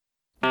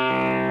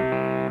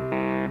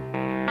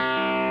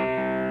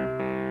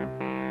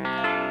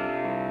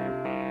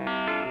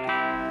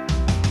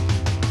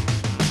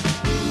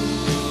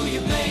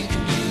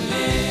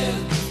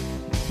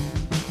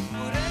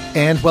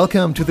And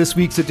welcome to this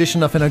week's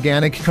edition of An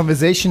Organic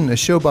Conversation, a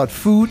show about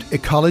food,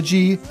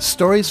 ecology,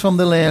 stories from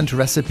the land,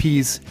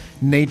 recipes,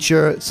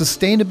 nature,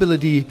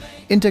 sustainability,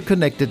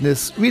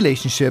 interconnectedness,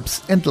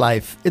 relationships, and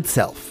life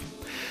itself.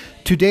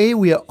 Today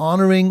we are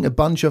honoring a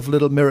bunch of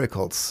little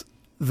miracles.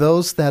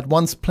 Those that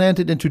once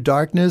planted into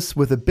darkness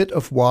with a bit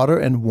of water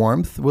and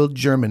warmth will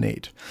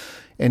germinate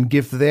and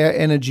give their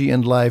energy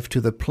and life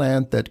to the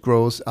plant that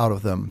grows out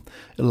of them,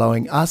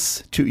 allowing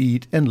us to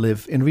eat and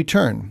live in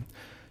return.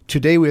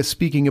 Today we are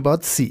speaking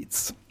about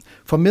seeds.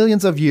 For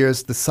millions of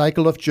years, the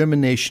cycle of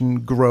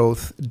germination,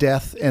 growth,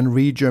 death, and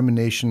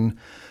regermination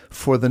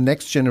for the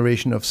next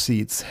generation of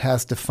seeds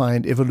has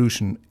defined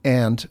evolution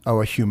and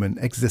our human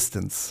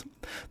existence.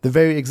 The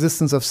very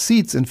existence of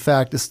seeds, in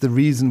fact, is the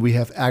reason we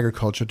have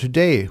agriculture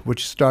today,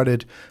 which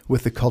started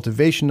with the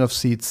cultivation of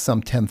seeds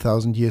some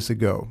 10,000 years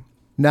ago.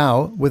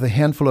 Now, with a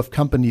handful of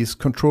companies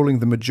controlling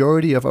the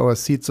majority of our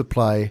seed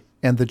supply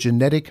and the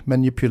genetic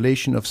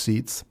manipulation of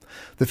seeds,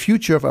 the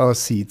future of our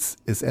seeds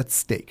is at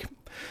stake.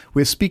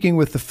 We're speaking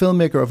with the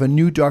filmmaker of a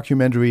new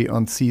documentary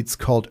on seeds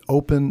called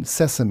Open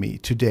Sesame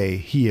today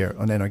here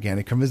on An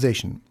Organic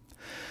Conversation.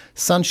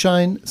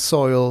 Sunshine,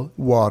 soil,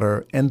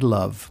 water, and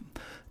love.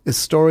 A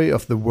story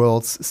of the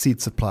world's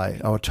seed supply,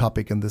 our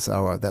topic in this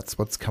hour. That's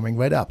what's coming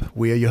right up.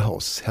 We are your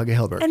hosts, Helge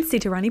Hellberg. And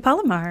Sitarani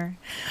Palomar.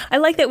 I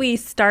like that we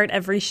start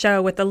every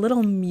show with a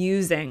little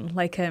musing,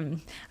 like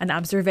an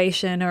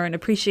observation or an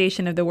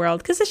appreciation of the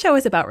world, because the show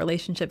is about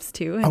relationships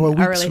too. And our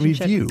week's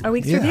review. Our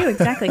week's review,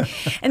 exactly.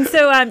 And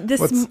so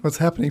What's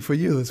happening for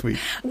you this week?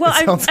 Well,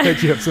 it sounds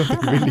like you have something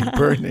really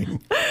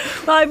burning.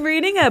 Well, I'm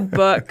reading a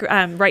book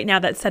right now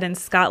that's set in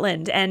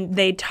Scotland, and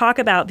they talk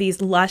about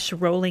these lush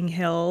rolling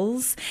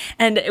hills.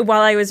 And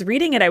while I was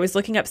reading it, I was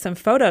looking up some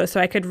photos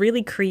so I could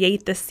really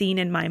create the scene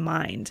in my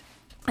mind.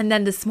 And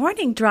then this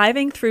morning,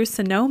 driving through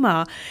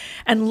Sonoma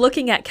and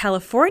looking at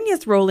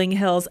California's rolling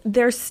hills,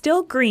 they're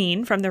still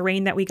green from the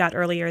rain that we got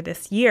earlier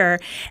this year.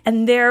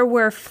 And there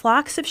were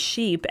flocks of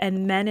sheep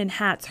and men in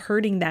hats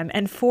herding them.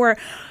 And for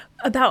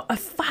about a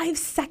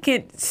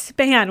 5-second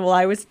span while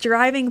I was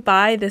driving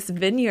by this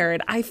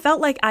vineyard, I felt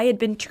like I had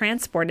been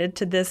transported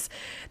to this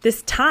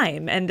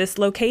time and this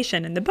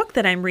location in the book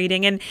that I'm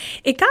reading. And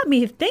it got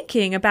me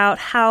thinking about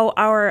how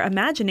our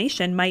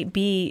imagination might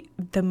be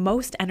the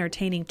most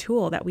entertaining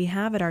tool that we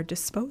have at our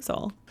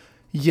disposal.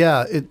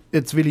 Yeah,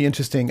 it's really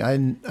interesting.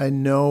 I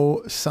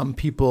know some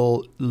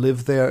people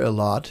live there a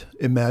lot,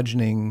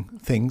 imagining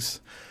things,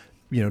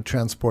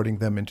 transporting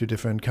them into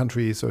different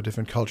countries or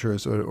different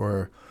cultures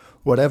or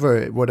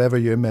whatever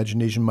your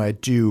imagination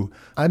might do.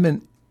 I'm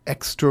an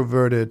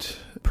extroverted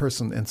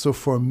person, and so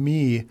for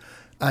me,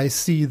 I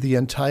see the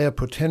entire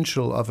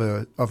potential of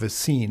a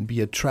scene, be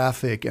it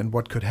traffic and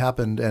what could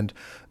happen, and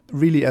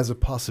really as a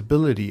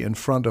possibility in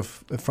front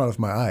of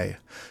my eye.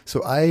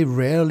 So I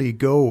rarely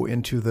go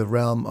into the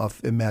realm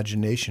of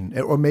imagination,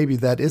 or maybe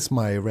that is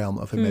my realm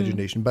of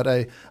imagination, but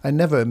I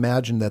never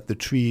imagined that the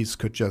trees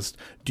could just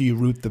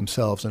deroot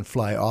themselves and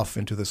fly off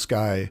into the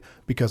sky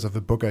because of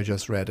a book I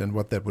just read and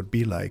what that would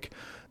be like.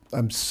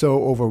 I'm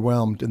so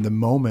overwhelmed in the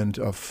moment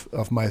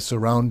of my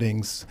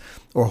surroundings,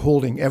 or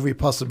holding every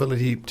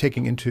possibility,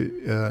 taking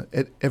into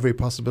every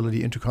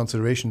possibility into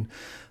consideration.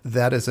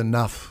 That is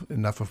enough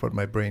of what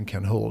my brain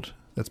can hold.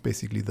 That's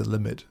basically the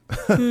limit.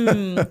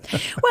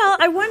 Well,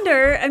 I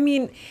wonder,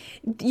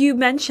 you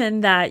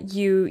mentioned that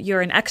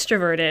you're an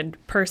extroverted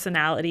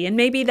personality, and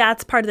maybe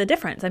that's part of the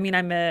difference. I'm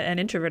an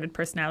introverted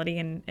personality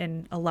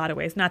in a lot of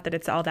ways. Not that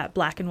it's all that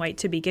black and white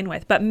to begin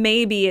with, but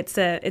maybe it's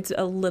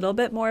a little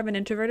bit more of an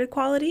introverted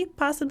quality,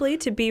 possibly,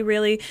 to be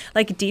really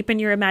like deep in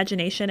your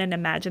imagination and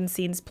imagine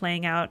scenes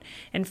playing out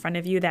in front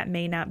of you that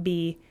may not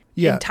be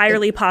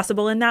entirely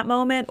possible in that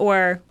moment,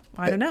 or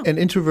I don't know. And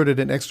introverted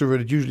and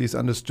extroverted usually is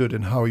understood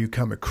in how you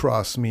come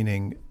across,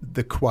 meaning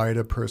the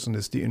quieter person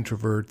is the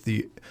introvert,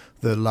 the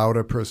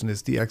louder person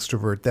is the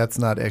extrovert. That's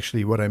not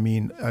actually what I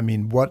mean. I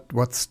mean,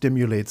 what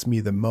stimulates me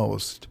the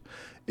most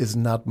is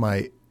not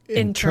my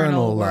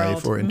internal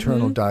life or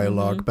internal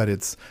dialogue, but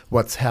it's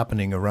what's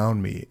happening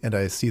around me. And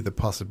I see the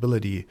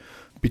possibility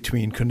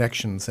between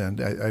connections, and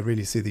I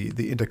really see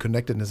the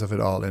interconnectedness of it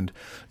all. And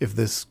if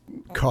this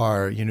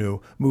car,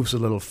 moves a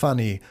little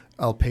funny,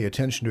 I'll pay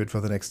attention to it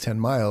for the next 10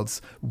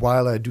 miles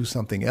while I do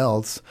something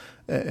else,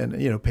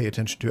 and pay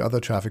attention to other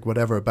traffic,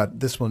 whatever. But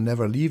this will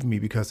never leave me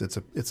because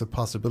it's a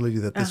possibility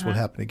that this will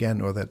happen again,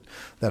 or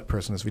that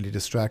person is really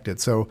distracted.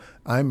 So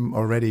I'm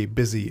already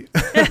busy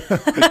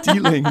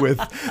dealing with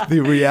the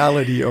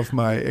reality of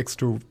my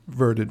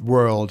extroverted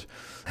world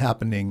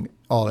happening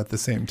all at the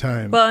same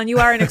time. Well, and you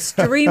are an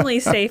extremely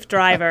safe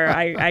driver.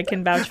 I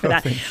can vouch for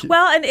that.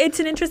 Well, and it's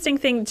an interesting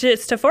thing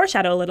just to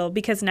foreshadow a little,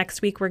 because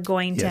next week we're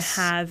going to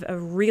have a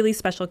really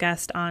special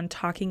guest on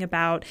talking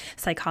about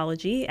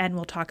psychology, and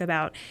we'll talk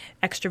about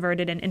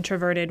extroverted and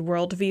introverted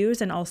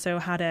worldviews, and also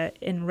how to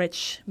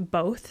enrich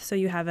both so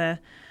you have a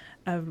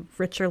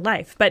richer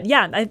life. But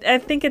yeah, I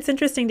think it's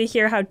interesting to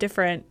hear how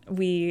different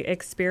we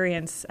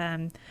experience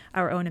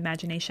our own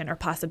imagination or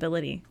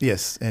possibility.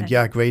 Yes, and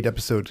great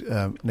episode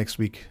next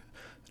week.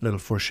 little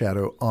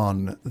foreshadow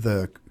on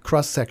the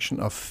cross-section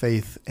of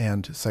faith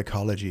and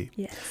psychology.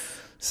 Yes.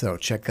 So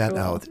check that Cool.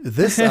 out.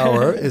 This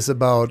hour is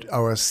about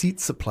our seed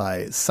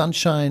supply,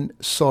 sunshine,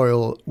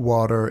 soil,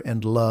 water,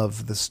 and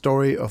love, the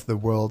story of the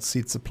world's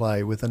seed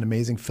supply with an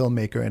amazing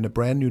filmmaker and a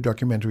brand new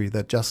documentary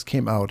that just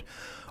came out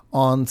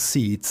on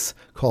seeds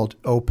called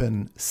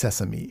Open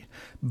Sesame.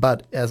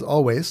 But as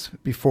always,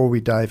 before we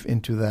dive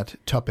into that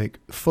topic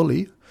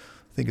fully,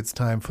 I think it's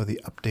time for the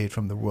update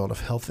from the world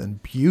of health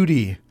and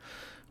beauty.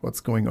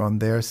 What's going on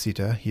there,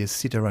 Sita? Here's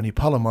Sita Rani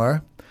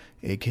Palomar,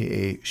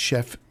 a.k.a.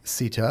 Chef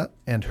Sita,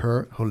 and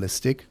her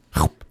holistic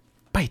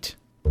bite.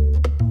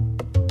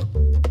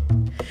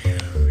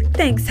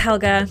 Thanks,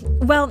 Helga.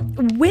 Well,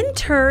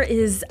 winter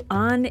is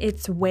on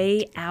its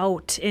way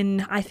out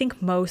in, I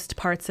think, most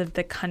parts of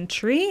the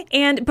country.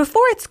 And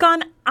before it's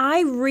gone,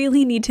 I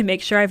really need to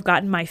make sure I've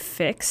gotten my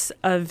fix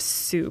of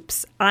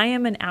soups. I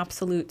am an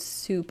absolute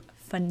soup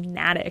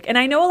fanatic. And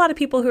I know a lot of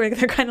people who are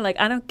they're kind of like,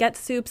 I don't get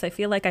soups. I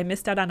feel like I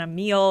missed out on a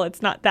meal.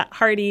 It's not that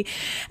hearty.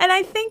 And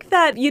I think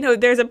that,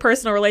 there's a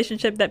personal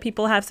relationship that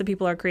people have. Some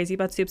people are crazy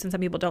about soups and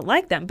some people don't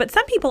like them. But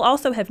some people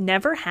also have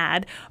never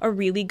had a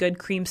really good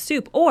cream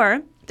soup,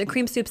 or the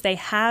cream soups they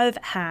have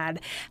had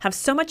have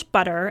so much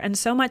butter and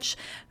so much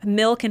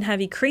milk and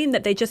heavy cream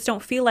that they just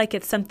don't feel like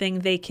it's something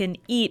they can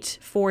eat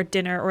for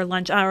dinner or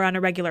lunch or on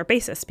a regular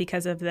basis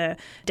because of the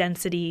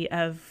density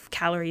of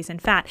calories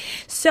and fat.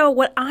 So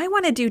what I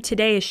want to do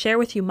today is share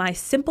with you my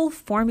simple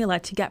formula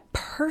to get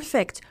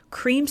perfect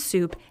cream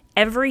soup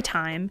every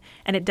time,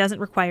 and it doesn't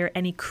require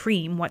any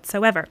cream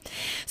whatsoever.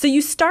 So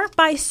you start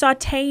by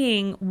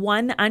sautéing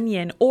one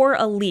onion or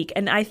a leek,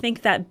 and I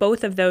think that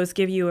both of those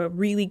give you a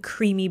really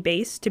creamy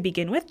base to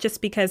begin with,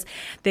 just because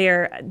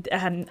they're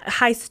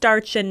high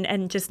starch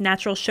and just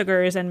natural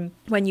sugars, and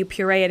when you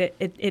puree it,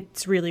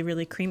 it's really,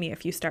 really creamy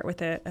if you start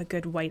with a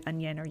good white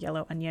onion or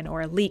yellow onion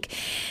or a leek.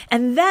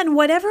 And then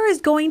whatever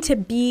is going to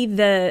be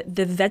the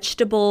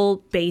vegetable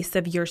base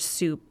of your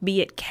soup,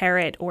 be it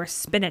carrot or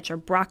spinach or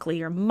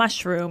broccoli or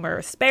mushroom or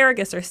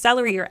asparagus or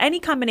celery or any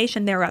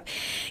combination thereof.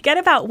 Get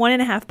about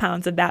 1.5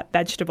 pounds of that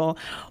vegetable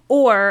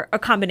or a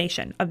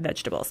combination of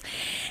vegetables.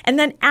 And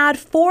then add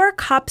 4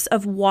 cups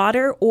of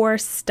water or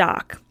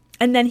stock.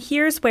 And then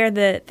here's where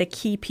the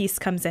key piece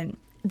comes in.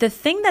 The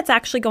thing that's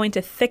actually going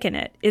to thicken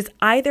it is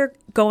either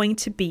going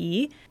to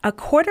be a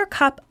 1/4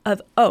 cup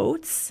of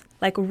oats,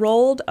 like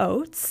rolled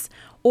oats,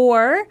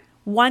 or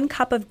 1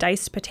 cup of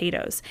diced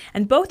potatoes.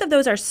 And both of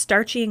those are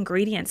starchy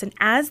ingredients. And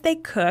as they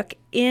cook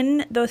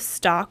in the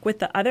stock with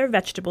the other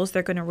vegetables,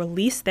 they're going to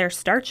release their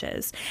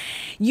starches.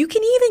 You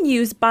can even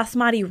use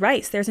basmati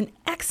rice. There's an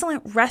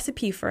excellent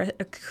recipe for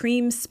a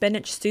cream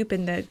spinach soup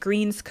in the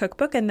Greens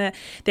cookbook. And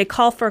they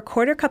call for a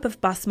 1/4 cup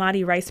of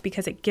basmati rice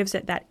because it gives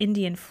it that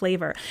Indian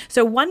flavor.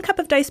 So 1 cup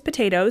of diced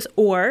potatoes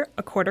or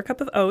a 1/4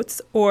 cup of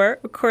oats or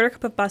a 1/4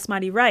 cup of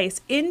basmati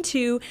rice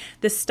into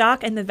the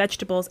stock and the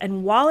vegetables.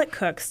 And while it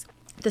cooks,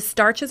 the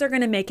starches are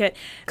going to make it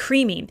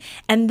creamy.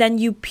 And then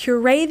you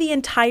puree the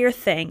entire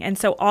thing. And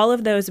so all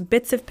of those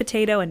bits of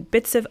potato and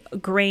bits of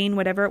grain,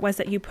 whatever it was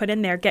that you put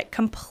in there, get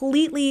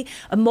completely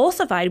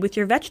emulsified with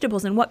your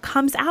vegetables. And what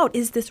comes out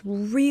is this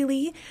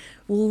really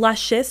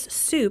luscious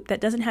soup that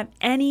doesn't have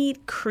any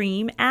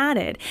cream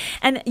added.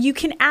 And you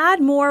can add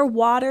more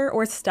water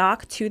or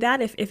stock to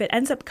that if it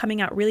ends up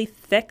coming out really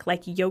thick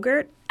like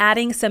yogurt.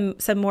 Adding some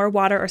more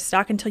water or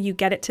stock until you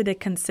get it to the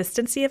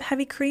consistency of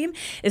heavy cream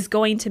is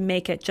going to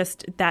make it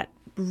just that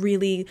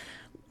really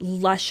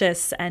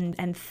luscious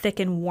and thick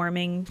and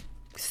warming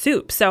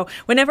soup. So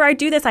whenever I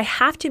do this, I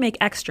have to make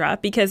extra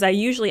because I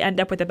usually end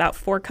up with about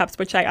 4 cups,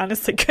 which I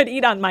honestly could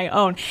eat on my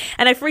own.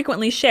 And I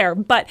frequently share,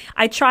 but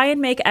I try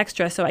and make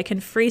extra so I can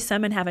freeze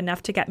some and have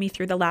enough to get me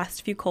through the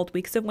last few cold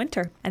weeks of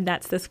winter. And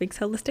that's this week's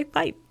Holistic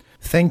Bite.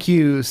 Thank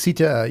you,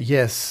 Sita.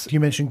 Yes, you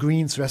mentioned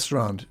Greens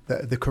Restaurant,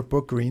 the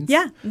cookbook Greens.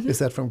 Yeah. Mm-hmm. Is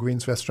that from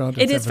Greens Restaurant in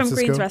San Francisco? It is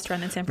from Greens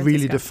Restaurant in San Francisco.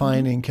 Really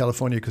defining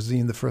California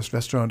cuisine, the first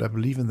restaurant, I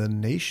believe, in the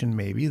nation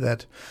maybe,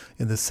 that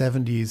in the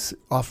 70s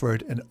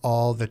offered an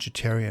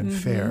all-vegetarian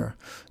fare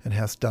and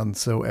has done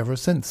so ever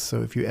since.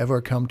 So if you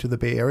ever come to the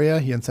Bay Area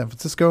here in San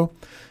Francisco,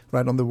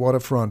 right on the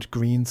waterfront,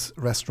 Greens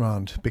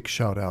Restaurant, big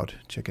shout out.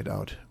 Check it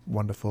out.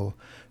 Wonderful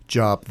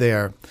job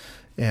there.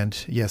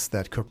 And yes,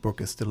 that cookbook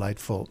is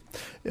delightful.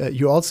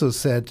 You also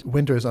said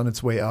winter is on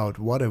its way out.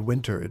 What a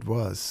winter it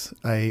was.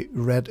 I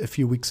read a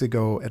few weeks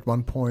ago at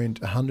one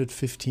point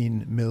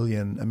 115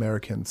 million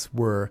Americans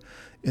were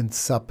in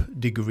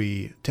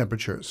sub-degree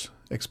temperatures,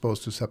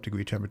 exposed to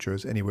sub-degree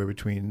temperatures anywhere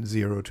between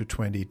 0 to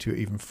 20 to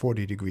even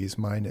 40 degrees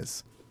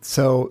minus.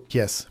 So,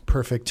 yes,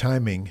 perfect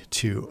timing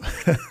to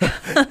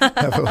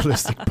have a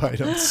holistic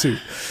bite on soup.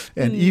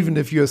 And even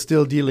if you're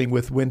still dealing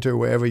with winter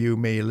wherever you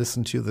may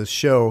listen to this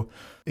show,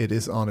 it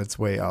is on its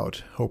way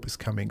out. Hope is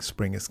coming.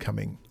 Spring is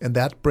coming. And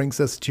that brings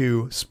us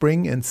to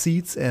spring and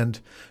seeds and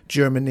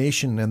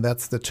germination. And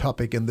that's the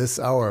topic in this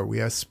hour.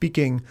 We are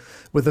speaking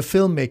with a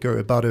filmmaker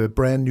about a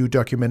brand new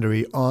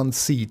documentary on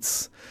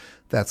seeds.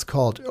 That's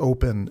called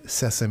Open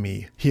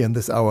Sesame, here in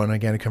this hour on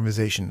Organic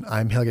Conversation.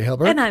 I'm Helge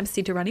Hellberg. And I'm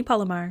Sita Rani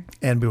Palomar.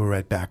 And we'll be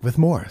right back with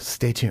more.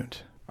 Stay tuned.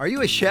 Are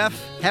you a chef,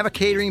 have a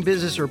catering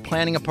business, or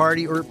planning a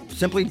party, or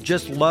simply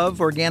just love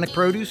organic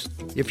produce?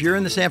 If you're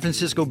in the San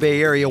Francisco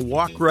Bay Area,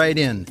 walk right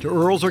in to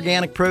Earl's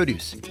Organic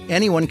Produce.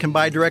 Anyone can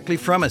buy directly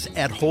from us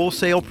at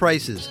wholesale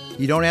prices.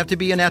 You don't have to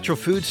be a natural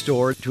food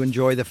store to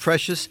enjoy the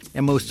freshest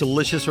and most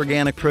delicious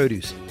organic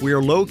produce. We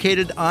are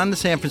located on the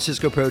San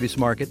Francisco Produce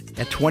Market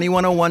at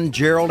 2101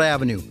 Gerald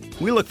Avenue.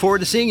 We look forward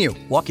to seeing you.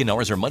 Walk-in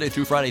hours are Monday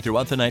through Friday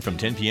throughout the night from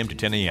 10 p.m. to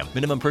 10 a.m.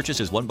 Minimum purchase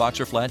is $1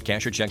 or flat,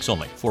 cash or checks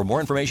only. For more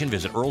information,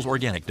 visit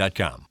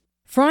earlsorganic.com.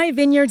 Fry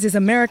Vineyards is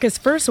America's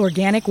first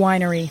organic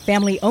winery,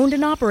 family owned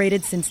and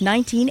operated since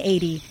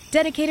 1980.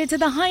 Dedicated to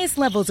the highest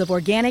levels of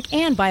organic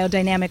and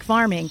biodynamic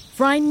farming,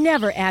 Fry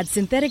never adds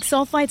synthetic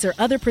sulfites or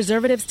other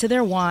preservatives to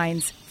their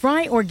wines.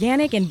 Fry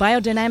organic and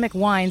biodynamic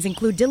wines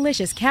include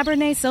delicious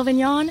Cabernet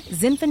Sauvignon,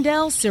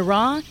 Zinfandel,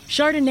 Syrah,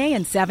 Chardonnay,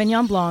 and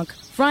Sauvignon Blanc.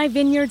 Fry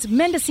Vineyards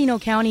Mendocino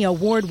County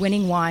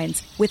award-winning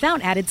wines without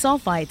added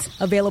sulfites.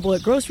 Available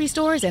at grocery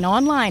stores and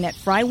online at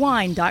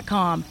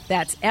frywine.com.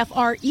 That's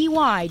FREYWINE.com.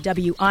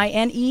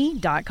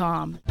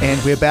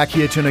 And we're back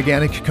here to an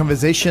organic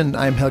conversation.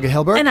 I'm Helge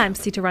Hellberg. And I'm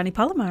Sita Rani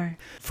Palomar.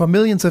 For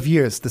millions of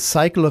years, the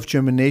cycle of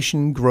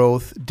germination,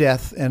 growth,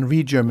 death, and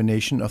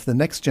regermination of the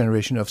next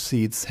generation of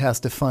seeds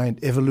has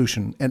defined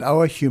evolution and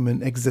our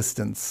human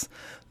existence.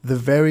 The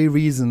very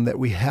reason that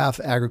we have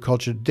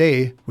agriculture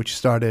today, which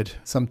started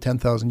some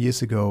 10,000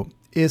 years ago,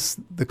 is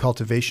the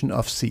cultivation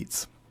of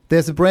seeds.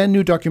 There's a brand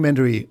new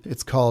documentary.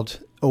 It's called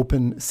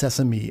Open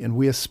Sesame, and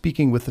we are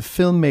speaking with the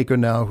filmmaker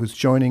now who's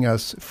joining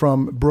us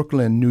from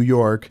Brooklyn, New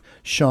York,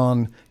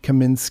 Sean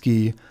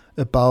Kaminsky,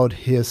 about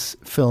his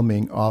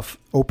filming of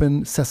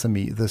Open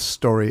Sesame, the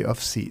story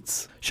of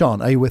seeds.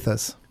 Sean, are you with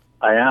us?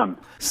 I am.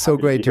 So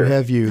great to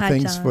have you. Hi,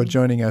 Thanks Sean. for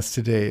joining us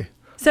today.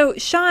 So,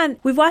 Sean,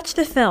 we've watched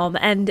the film,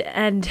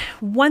 and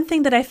one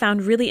thing that I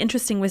found really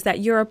interesting was that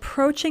you're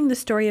approaching the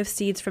story of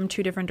seeds from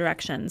two different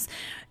directions.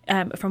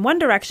 From one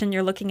direction,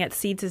 you're looking at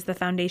seeds as the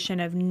foundation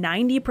of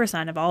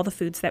 90% of all the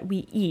foods that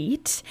we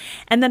eat.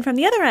 And then from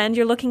the other end,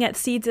 you're looking at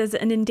seeds as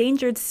an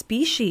endangered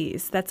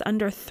species that's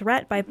under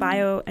threat by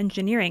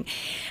bioengineering.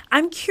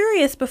 I'm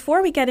curious,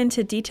 before we get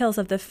into details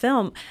of the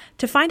film,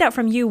 to find out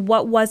from you,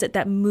 what was it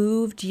that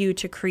moved you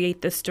to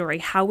create this story?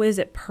 How is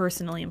it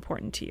personally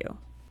important to you?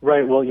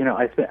 Right. Well,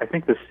 I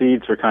think the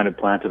seeds were kind of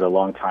planted a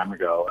long time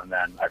ago, and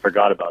then I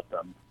forgot about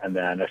them, and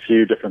then a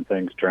few different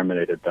things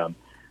germinated them.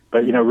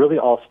 But, really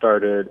all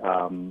started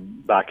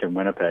back in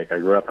Winnipeg. I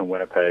grew up in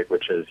Winnipeg,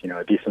 which is,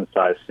 a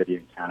decent-sized city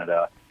in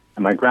Canada.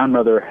 And my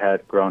grandmother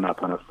had grown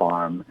up on a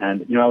farm.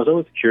 And, I was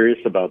always curious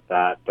about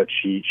that, but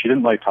she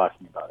didn't like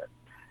talking about it.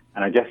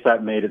 And I guess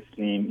that made it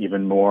seem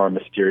even more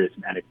mysterious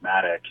and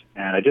enigmatic.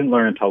 And I didn't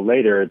learn until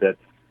later that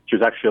she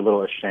was actually a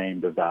little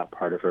ashamed of that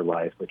part of her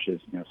life, which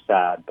is,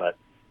 sad. But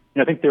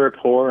I think they were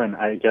poor, and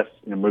I guess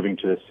moving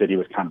to the city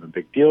was kind of a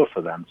big deal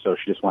for them. So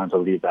she just wanted to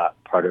leave that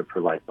part of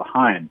her life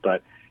behind.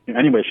 But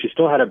anyway, she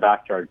still had a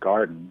backyard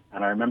garden,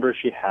 and I remember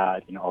she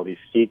had all these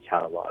seed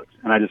catalogs,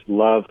 and I just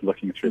loved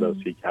looking through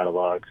those seed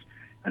catalogs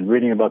and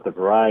reading about the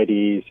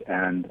varieties.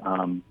 And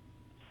I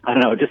don't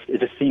know, it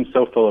just seemed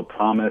so full of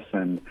promise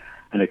and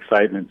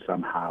excitement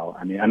somehow.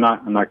 I mean, I'm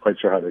not quite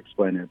sure how to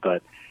explain it,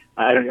 but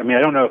I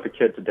don't know if a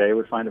kid today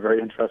would find it very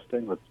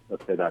interesting.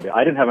 Let's say that.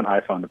 I didn't have an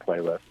iPhone to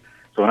play with.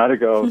 So when I had to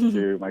go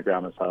to my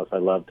grandma's house, I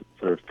loved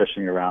sort of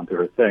fishing around through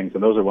her things,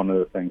 and those are one of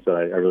the things that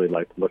I really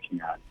liked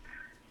looking at.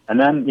 And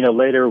then,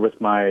 later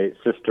with my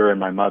sister and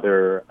my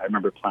mother, I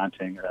remember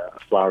planting a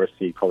flower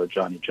seed called a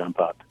Johnny Jump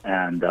Up,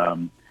 and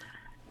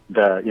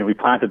we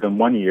planted them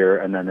one year,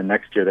 and then the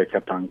next year they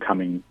kept on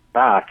coming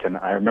back, and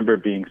I remember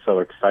being so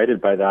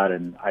excited by that,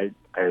 and I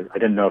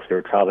didn't know if they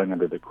were traveling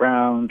under the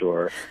ground,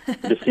 or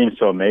it just seemed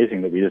so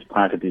amazing that we just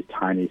planted these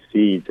tiny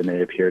seeds and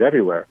they appeared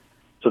everywhere.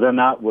 So then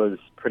that was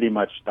pretty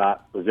much,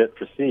 that was it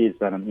for seeds.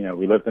 Then,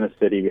 we lived in a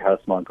city, we had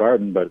a small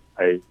garden, but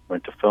I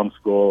went to film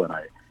school and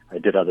I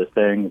did other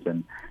things,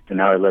 and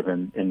now I live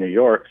in New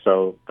York.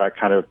 So that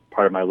kind of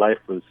part of my life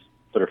was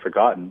sort of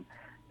forgotten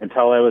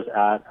until I was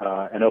at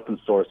an open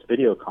source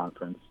video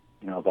conference,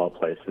 of all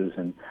places.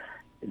 And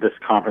this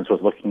conference was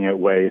looking at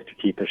ways to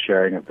keep the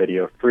sharing of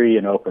video free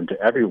and open to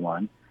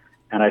everyone.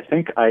 And I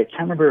can't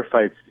remember if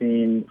I'd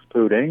seen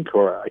Food Inc.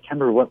 or I can't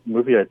remember what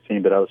movie I'd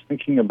seen, but I was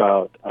thinking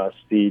about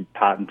seed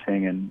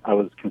patenting, and I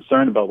was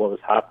concerned about what was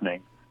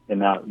happening in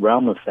that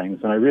realm of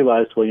things. And I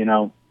realized,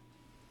 well,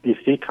 these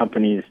seed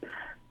companies,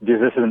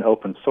 this is an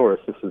open source,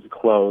 this is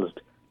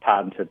closed,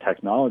 patented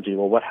technology.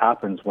 Well, what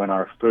happens when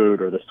our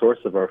food or the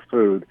source of our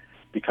food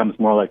becomes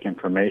more like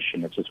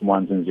information? It's just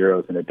ones and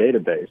zeros in a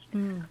database.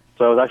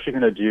 So I was actually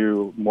going to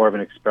do more of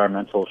an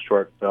experimental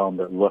short film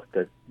that looked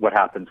at what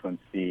happens when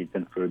seeds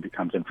and food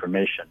becomes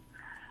information.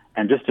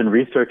 And just in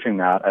researching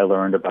that, I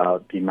learned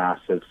about the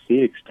massive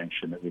seed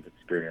extinction that we've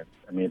experienced.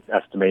 I mean, it's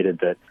estimated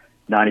that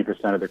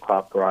 90% of the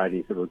crop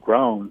varieties that were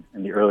grown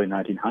in the early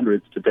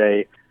 1900s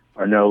today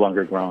are no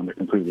longer grown. They're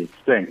completely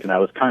extinct. And I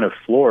was kind of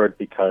floored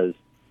because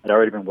I'd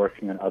already been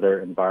working on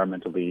other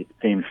environmentally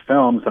themed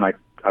films, and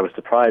I was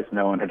surprised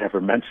no one had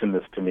ever mentioned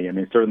this to me. I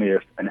mean, certainly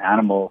if an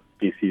animal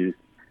species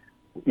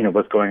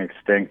was going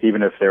extinct,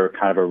 even if they were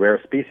kind of a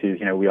rare species.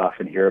 We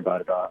often hear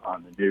about it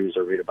on the news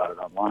or read about it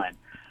online.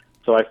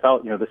 So I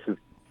felt, this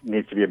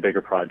needs to be a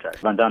bigger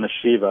project. Vandana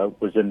Shiva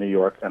was in New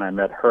York, and I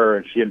met her,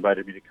 and she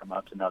invited me to come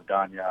out to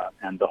Naldanya,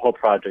 and the whole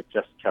project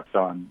just kept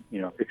on,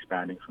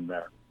 expanding from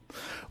there.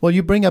 Well,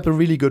 you bring up a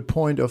really good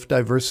point of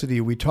diversity.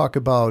 We talk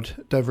about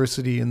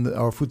diversity in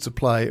our food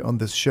supply on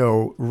this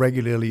show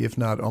regularly, if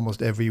not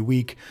almost every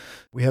week.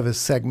 We have a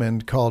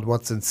segment called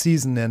What's in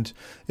Season, and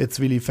it's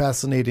really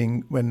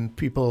fascinating when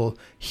people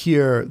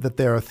hear that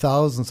there are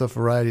thousands of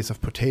varieties of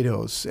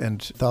potatoes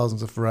and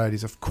thousands of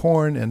varieties of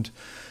corn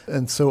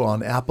and so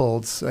on,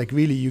 apples. Like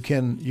really, you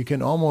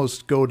can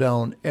almost go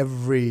down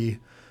every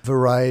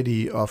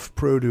variety of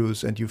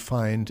produce and you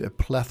find a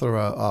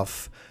plethora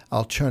of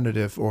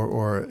alternative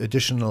or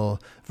additional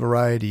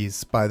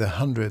varieties by the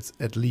hundreds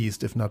at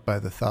least, if not by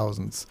the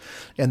thousands.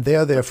 And they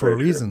are there for a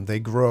reason. They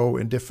grow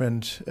in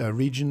different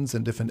regions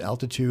and different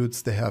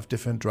altitudes. They have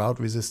different drought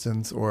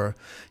resistance or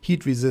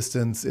heat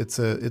resistance. It's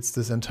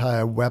this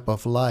entire web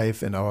of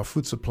life in our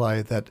food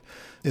supply that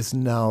is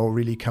now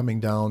really coming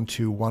down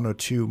to one or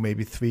two,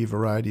 maybe three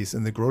varieties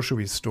in the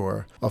grocery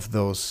store of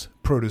those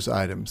produce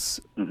items.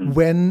 Mm-hmm.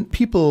 When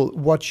people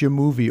watch your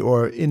movie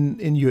or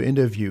in your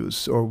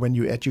interviews or when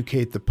you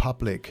educate the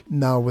public,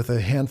 now with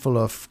a handful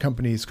of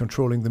companies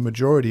controlling the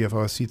majority of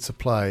our seed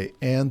supply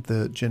and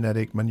the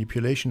genetic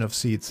manipulation of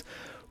seeds,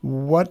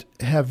 what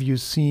have you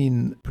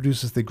seen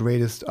produces the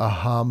greatest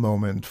aha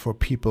moment for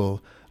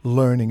people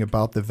learning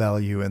about the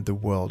value and the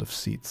world of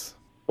seeds?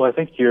 Well, I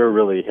think you're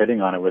really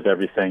hitting on it with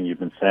everything you've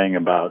been saying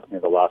about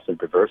the loss of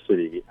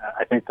diversity.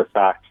 I think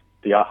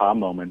the aha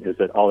moment is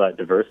that all that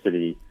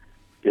diversity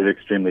is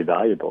extremely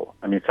valuable.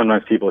 I mean,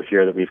 sometimes people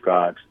hear that we've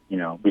got,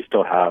 we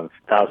still have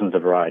thousands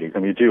of varieties,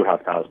 and we do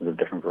have thousands of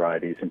different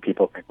varieties, and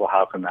people think, well,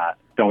 how come that?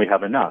 Don't we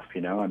have enough,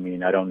 I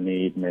mean, I don't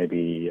need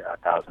maybe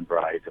 1,000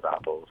 varieties of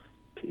apples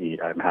to eat.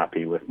 I'm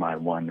happy with my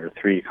 1 or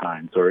 3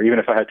 kinds, or even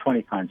if I had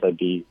 20 kinds, I'd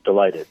be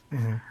delighted.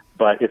 Mm-hmm.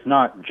 But it's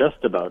not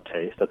just about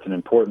taste. That's an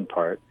important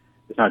part.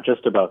 It's not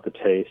just about the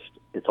taste.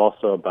 It's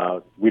also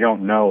about, we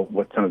don't know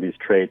what some of these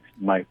traits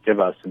might give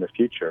us in the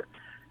future.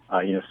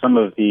 Some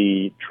of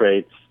the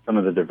traits, some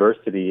of the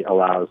diversity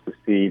allows the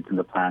seeds and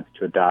the plants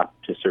to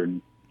adapt to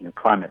certain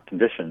climate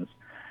conditions.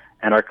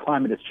 And our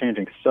climate is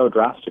changing so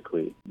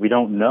drastically. We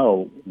don't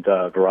know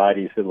the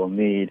varieties that we'll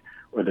need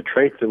or the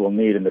traits that we'll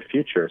need in the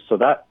future. So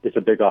that is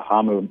a big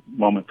aha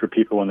moment for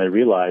people when they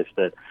realize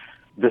that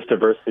this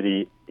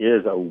diversity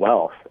is a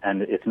wealth,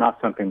 and it's not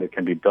something that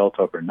can be built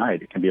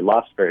overnight. It can be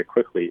lost very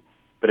quickly.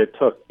 But it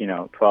took,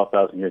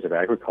 12,000 years of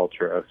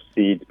agriculture, of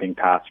seeds being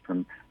passed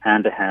from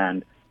hand to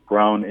hand,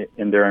 grown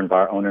in their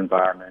own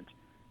environment,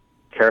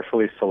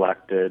 carefully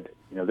selected.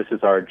 This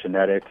is our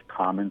genetic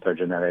commons, our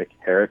genetic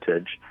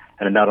heritage,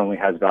 and it not only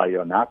has value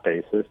on that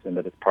basis in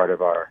that it's part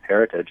of our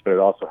heritage, but it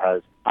also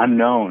has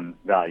unknown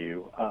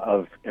value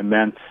of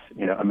immense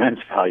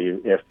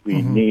value if we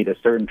mm-hmm. need a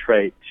certain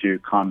trait to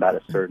combat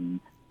a certain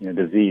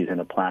disease in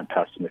a plant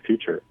pest in the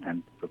future,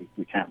 and so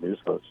we can't lose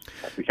those.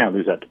 We can't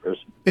lose that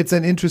diversity. It's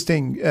an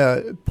interesting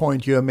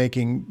point you're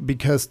making,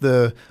 because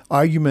the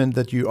argument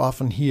that you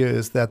often hear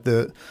is that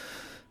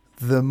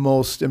the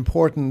most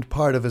important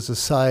part of a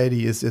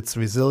society is its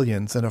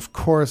resilience. And of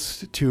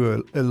course,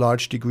 to a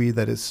large degree,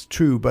 that is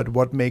true. But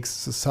what makes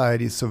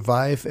society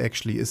survive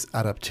actually is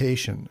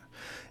adaptation.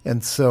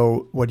 And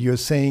so what you're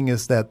saying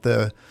is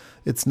that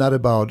it's not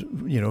about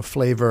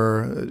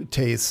flavor,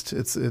 taste.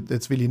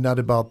 It's really not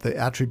about the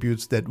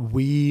attributes that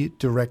we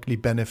directly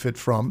benefit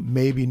from.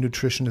 Maybe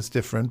nutrition is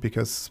different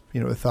because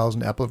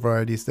 1,000 apple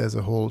varieties, there's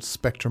a whole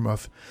spectrum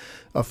of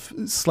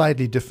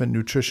slightly different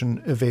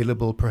nutrition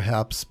available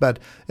perhaps, but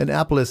an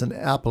apple is an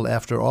apple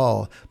after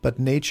all. But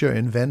nature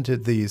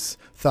invented these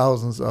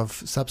thousands of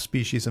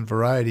subspecies and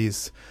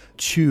varieties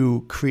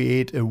to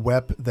create a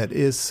web that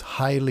is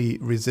highly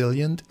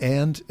resilient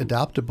and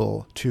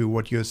adaptable to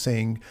what you're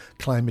saying,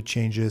 climate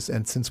changes.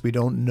 And since we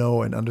don't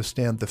know and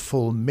understand the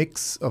full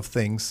mix of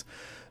things,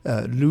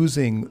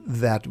 losing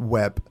that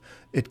web,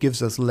 it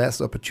gives us less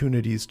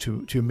opportunities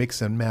to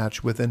mix and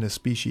match within a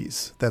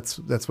species.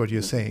 That's what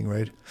you're saying,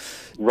 right?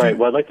 Right.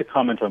 Well, I'd like to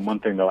comment on one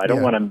thing, though. I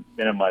don't want to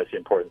minimize the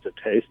importance of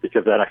taste,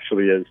 because that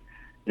actually is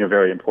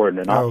very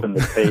important. And often the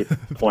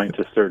taste point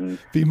to certain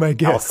Be my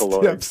guest.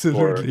 alkaloids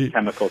Absolutely. or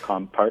chemical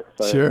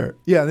parts. Sure.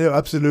 Yeah, no,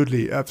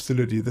 absolutely.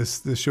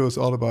 This show is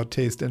all about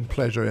taste and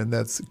pleasure, and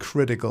that's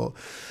critical.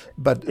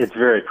 But it's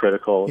very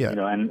critical,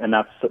 and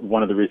that's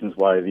one of the reasons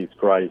why these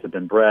varieties have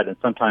been bred. And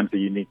sometimes the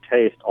unique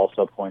taste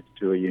also points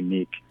to a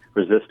unique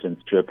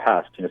resistance to a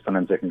pest.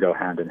 Sometimes they can go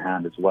hand in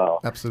hand as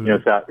well. Absolutely.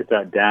 It's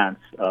that dance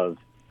of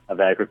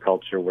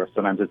agriculture where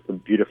sometimes it's the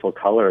beautiful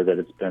color that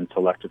it's been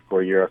selected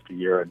for year after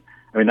year. And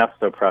I mean, that's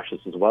so precious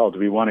as well. Do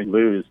we want to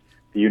lose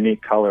the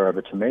unique color of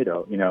a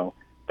tomato?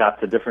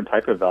 That's a different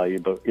type of value,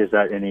 but is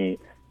that any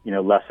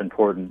less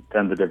important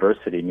than the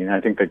diversity? I mean, I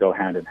think they go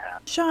hand in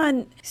hand.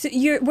 Sean, so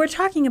we're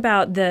talking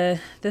about the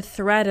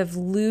threat of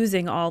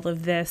losing all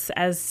of this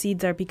as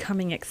seeds are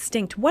becoming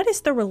extinct. What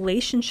is the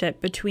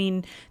relationship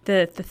between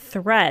the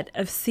threat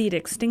of seed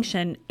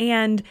extinction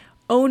and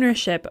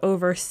ownership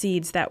over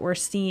seeds that we're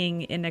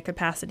seeing in a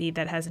capacity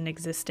that hasn't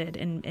existed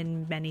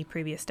in many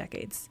previous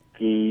decades?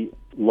 The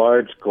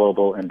large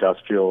global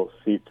industrial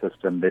seed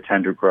system, they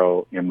tend to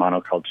grow in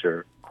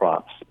monoculture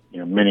crops,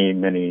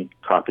 many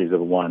copies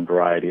of one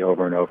variety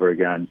over and over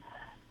again,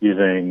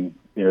 using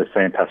the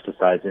same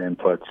pesticides and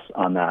inputs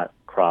on that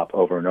crop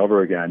over and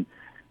over again.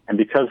 And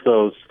because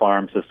those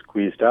farms have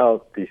squeezed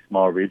out these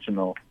small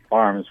regional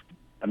farms,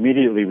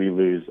 immediately we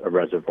lose a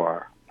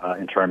reservoir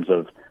in terms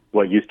of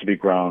what used to be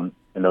grown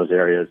in those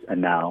areas and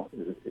now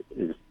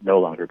is no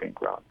longer being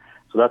grown.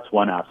 So that's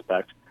one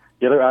aspect.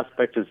 The other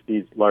aspect is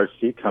these large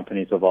seed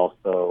companies have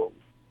also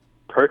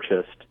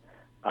purchased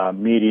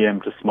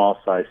medium to small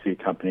size seed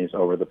companies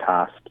over the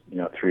past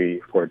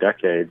 3-4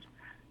 decades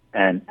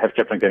and have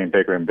kept on getting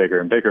bigger and bigger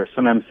and bigger.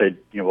 Sometimes they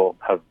will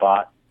have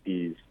bought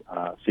these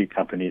seed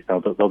companies.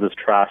 They'll just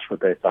trash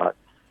what they thought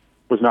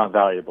was not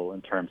valuable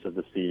in terms of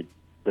the seed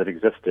that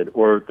existed,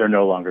 or they're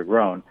no longer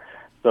grown.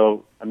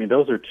 So,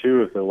 those are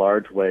two of the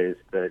large ways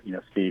that,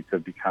 seeds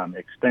have become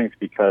extinct,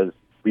 because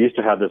we used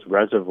to have this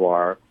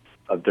reservoir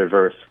of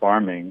diverse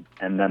farming,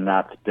 and then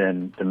that's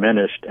been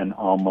diminished and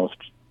almost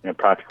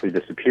practically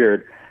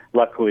disappeared.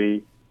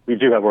 Luckily, we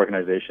do have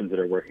organizations that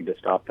are working to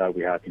stop that.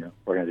 We have,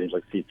 organizations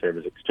like Seed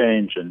Savers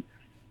Exchange, and,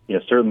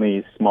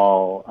 certainly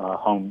small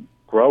home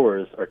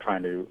growers are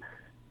trying to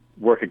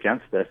work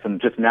against this. And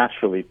just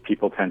naturally,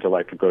 people tend to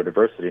like to grow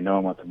diversity. No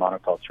one wants a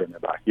monoculture in their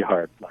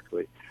backyard,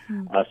 luckily.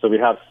 So we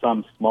have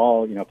some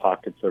small,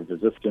 pockets of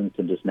resistance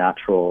and just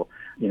natural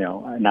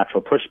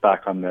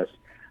pushback on this.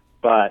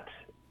 But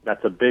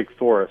that's a big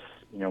force,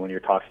 when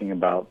you're talking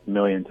about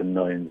millions and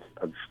millions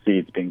of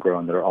seeds being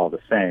grown that are all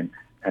the same.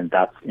 And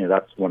that's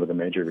one of the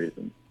major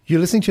reasons. You're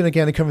listening to An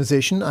Organic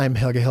Conversation. I'm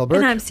Helge Hellberg.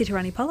 And I'm Sita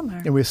Rani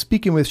Palomar. And we're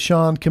speaking with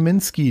Sean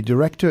Kaminsky,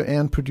 director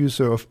and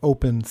producer of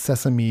Open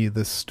Sesame,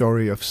 The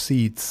Story of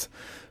Seeds.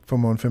 For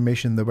more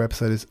information, the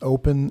website is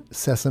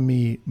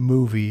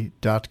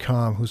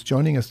opensesamemovie.com, who's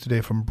joining us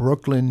today from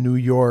Brooklyn, New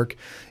York,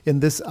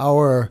 in this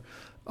hour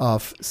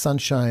of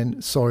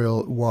sunshine,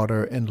 soil,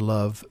 water, and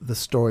love, the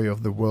story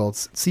of the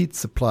world's seed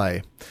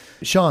supply.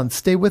 Sean,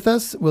 stay with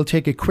us. We'll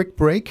take a quick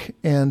break,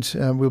 and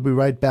we'll be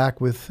right back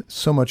with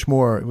so much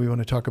more. We want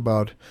to talk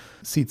about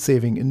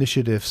seed-saving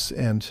initiatives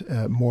and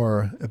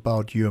more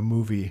about your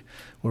movie.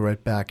 We'll be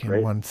right back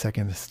in 1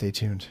 second. Stay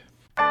tuned.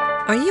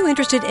 Are you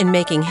interested in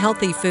making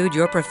healthy food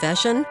your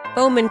profession?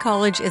 Bowman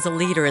College is a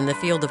leader in the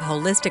field of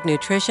holistic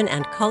nutrition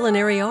and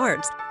culinary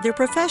arts. Their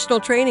professional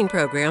training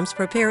programs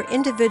prepare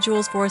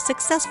individuals for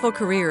successful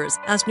careers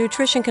as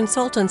nutrition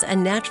consultants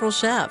and natural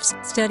chefs.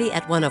 Study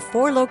at one of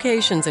 4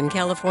 locations in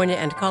California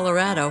and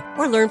Colorado,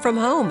 or learn from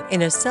home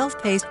in a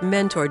self-paced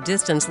mentor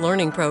distance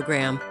learning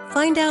program.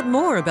 Find out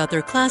more about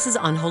their classes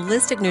on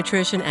holistic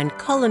nutrition and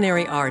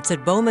culinary arts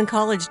at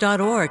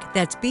bowmancollege.org.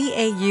 That's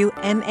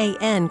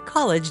BAUMAN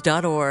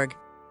college.org.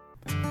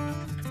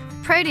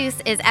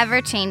 Produce is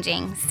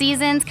ever-changing,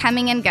 seasons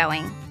coming and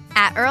going.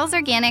 At Earls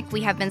Organic,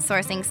 we have been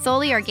sourcing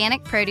solely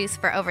organic produce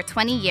for over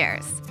 20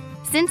 years.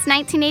 Since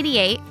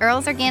 1988,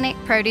 Earls Organic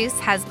Produce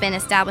has been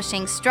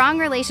establishing strong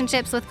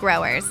relationships with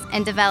growers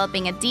and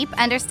developing a deep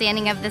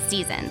understanding of the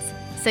seasons,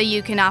 so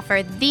you can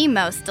offer the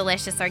most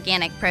delicious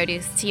organic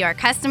produce to your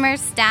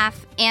customers,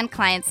 staff, and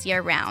clients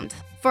year-round.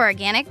 For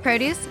organic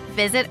produce,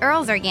 visit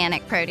Earls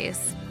Organic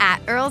Produce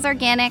at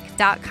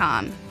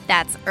earlsorganic.com.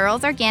 That's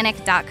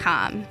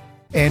earlsorganic.com.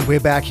 And we're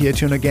back here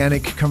to An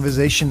Organic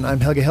Conversation. I'm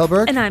Helge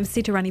Hellberg. And I'm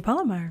Sita Rani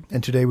Palomar.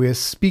 And today we're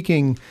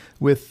speaking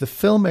with the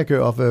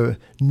filmmaker of a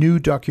new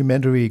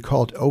documentary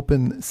called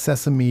Open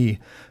Sesame,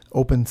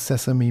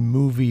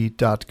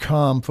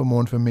 opensesamemovie.com. For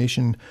more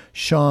information,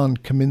 Sean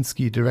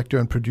Kaminsky, director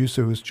and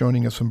producer, who's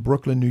joining us from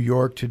Brooklyn, New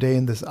York today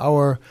in this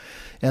hour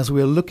as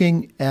we're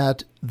looking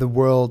at the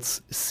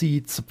world's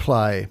seed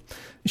supply.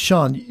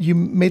 Sean, you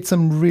made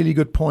some really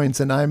good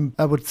points, and I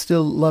would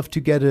still love to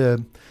get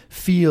a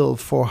feel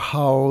for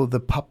how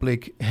the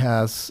public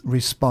has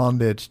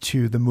responded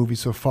to the movie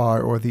so far,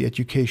 or the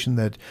education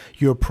that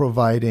you're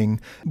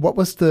providing. What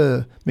was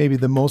maybe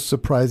the most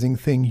surprising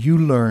thing you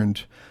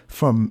learned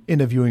from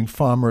interviewing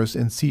farmers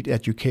and seed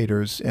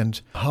educators, and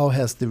how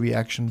has the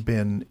reaction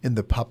been in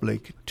the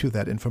public to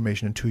that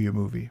information and to your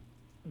movie?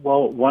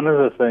 Well, one of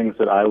the things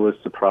that I was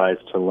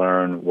surprised to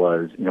learn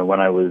was, when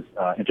I was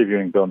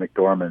interviewing Bill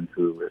McDormand,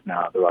 who is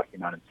now at the Rocky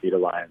Mountain Seed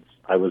Alliance,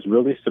 I was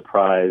really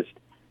surprised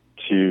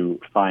to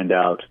find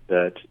out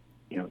that,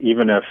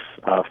 even if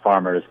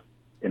farmers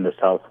in the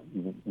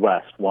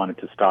Southwest wanted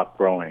to stop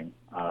growing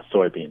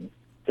soybeans,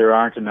 there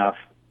aren't enough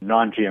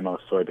non-GMO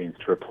soybeans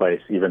to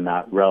replace even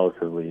that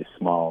relatively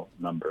small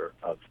number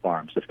of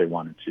farms if they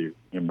wanted to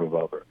move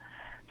over.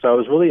 So I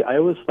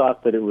always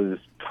thought that it was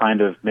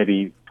kind of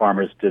maybe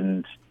farmers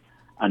didn't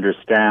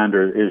understand,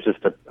 or it was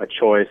just a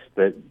choice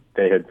that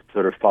they had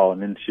sort of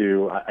fallen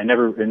into. It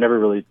never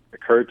really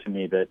occurred to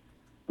me that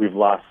we've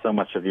lost so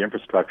much of the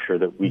infrastructure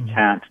that we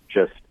can't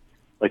just,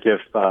 like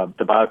if the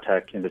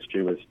biotech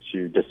industry was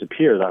to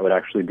disappear, that would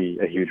actually be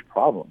a huge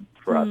problem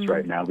for us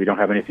right now. We don't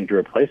have anything to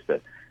replace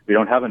it. We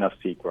don't have enough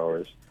seed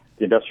growers.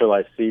 The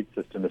industrialized seed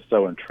system is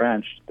so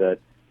entrenched that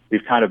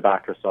we've kind of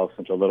backed ourselves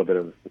into a little bit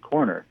of the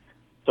corner.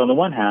 So on the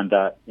one hand,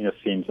 that might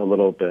seem a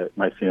little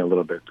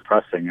bit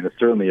depressing, and it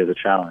certainly is a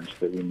challenge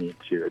that we need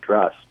to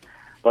address.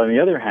 But on the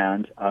other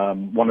hand,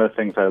 one of the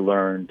things I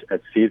learned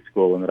at Seed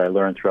School and that I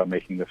learned throughout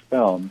making the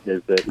film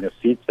is that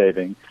seed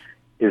saving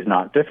is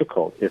not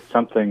difficult. It's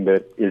something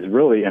that is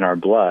really in our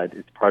blood.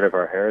 It's part of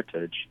our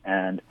heritage,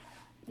 and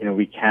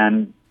we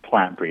can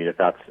plant breed if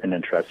that's an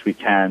interest. We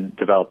can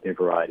develop new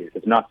varieties.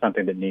 It's not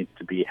something that needs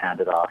to be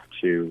handed off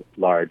to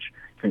large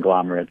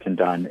conglomerates and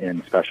done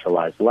in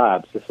specialized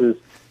labs. This is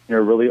a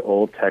really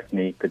old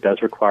technique that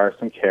does require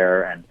some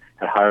care, and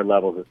at higher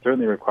levels it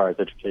certainly requires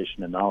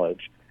education and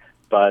knowledge.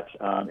 But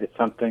it's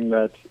something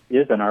that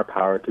is in our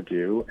power to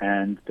do,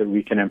 and that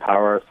we can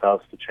empower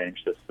ourselves to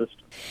change this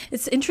system.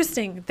 It's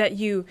interesting that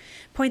you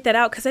point that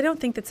out, because I don't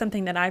think that's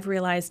something that I've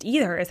realized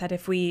either, is that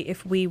if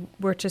we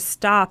were to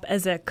stop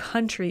as a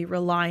country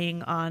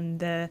relying on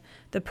the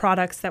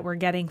products that we're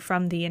getting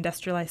from the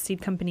industrialized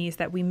seed companies,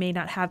 that we may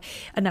not have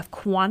enough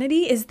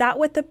quantity. Is that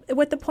what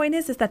the point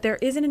is that there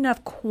isn't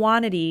enough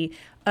quantity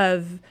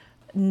of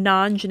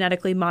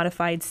non-genetically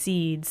modified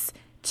seeds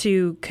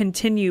to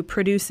continue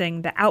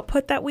producing the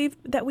output that we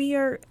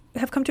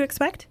have come to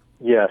expect?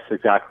 Yes,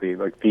 exactly.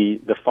 Like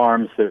the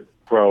farms that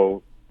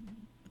grow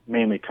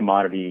mainly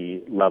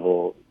commodity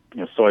level,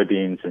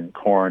 soybeans and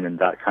corn and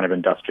that kind of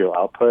industrial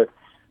output,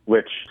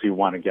 which we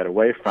want to get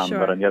away from. Sure.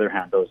 But on the other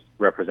hand, those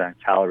represent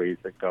calories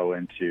that go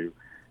into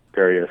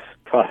various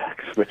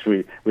products, which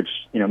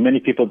many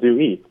people do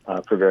eat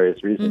for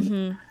various reasons.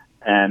 Mm-hmm.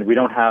 And we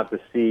don't have the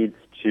seeds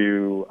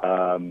to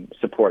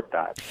support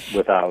that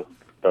without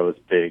those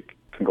big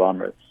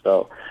conglomerates.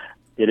 So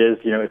it is,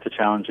 it's a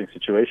challenging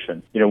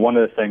situation. One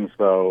of the things,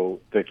 though,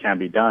 that can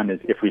be done is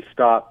if we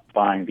stop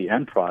buying the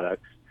end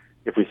products,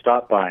 if we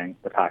stop buying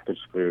the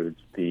packaged foods,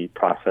 the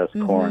processed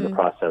corn, the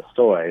processed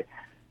soy,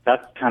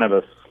 that's kind of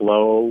a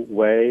slow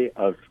way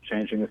of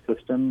changing the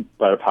system,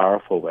 but a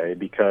powerful way,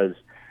 because,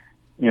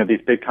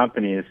 these big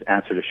companies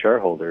answer to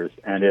shareholders.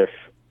 And if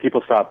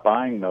people stop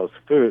buying those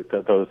food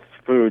that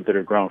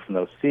are grown from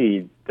those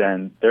seeds,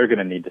 then they're going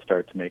to need to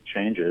start to make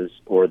changes,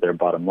 or their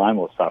bottom line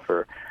will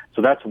suffer.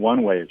 So that's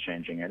one way of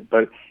changing it.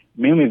 But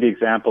mainly the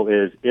example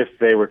is if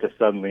they were to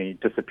suddenly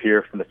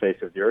disappear from the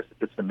face of the earth,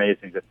 it's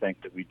amazing to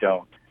think that we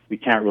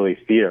can't really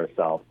feed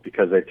ourselves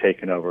because they've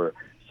taken over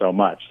so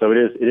much. So it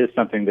is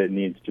something that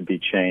needs to be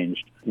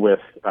changed with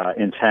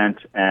intent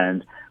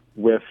and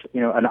with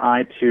an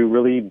eye to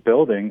really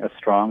building a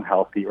strong,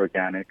 healthy,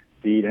 organic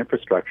seed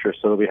infrastructure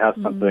so that we have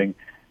something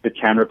that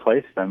can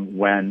replace them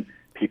when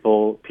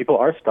people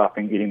are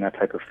stopping eating that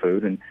type of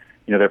food, and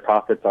their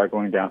profits are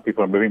going down.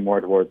 People are moving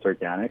more towards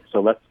organic. So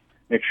let's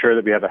make sure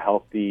that we have a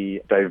healthy,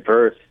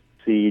 diverse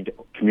seed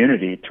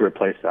community to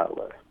replace that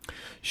with.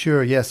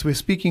 Sure, yes. We're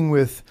speaking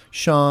with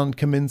Sean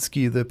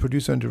Kaminsky, the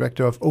producer and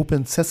director of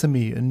Open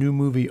Sesame, a new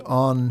movie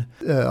on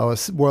our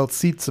world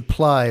seed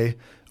supply.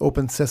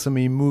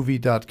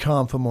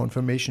 OpenSesameMovie.com for more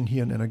information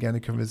here on An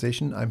Organic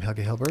Conversation. I'm Helge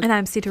Helberg. And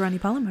I'm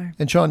Sitarani Palomar.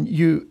 And Sean,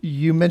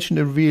 you mentioned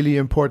a really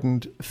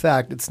important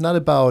fact. It's not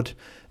about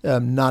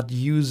not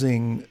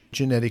using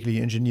genetically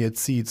engineered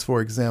seeds,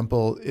 for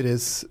example. It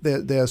is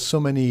there are so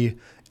many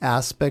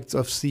aspects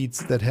of seeds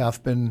that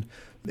have been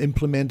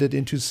implemented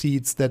into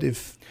seeds that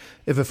if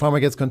a farmer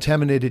gets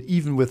contaminated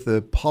even with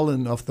the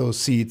pollen of those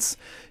seeds,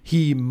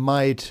 he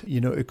might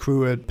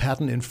accrue a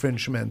patent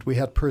infringement. We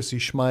had Percy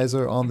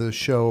Schmeiser on the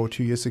show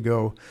 2 years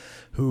ago,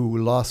 who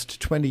lost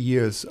 20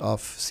 years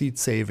of seed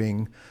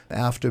saving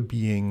after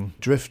being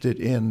drifted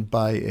in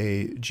by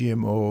a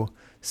GMO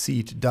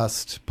seed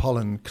dust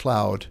pollen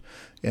cloud,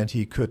 and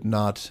he could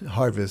not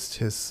harvest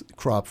his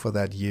crop for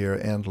that year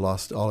and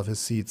lost all of his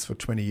seeds for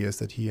 20 years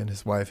that he and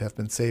his wife have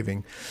been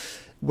saving.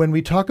 When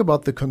we talk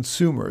about the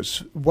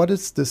consumers, what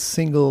is the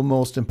single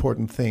most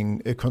important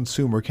thing a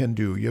consumer can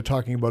do? You're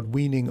talking about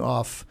weaning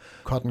off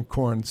cotton,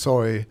 corn,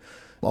 soy,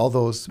 all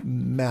those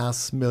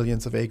mass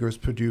millions of acres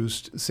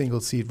produced single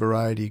seed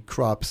variety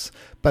crops.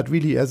 But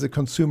really, as a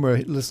consumer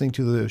listening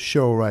to the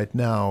show right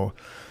now,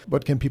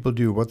 what can people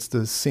do? What's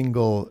the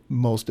single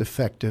most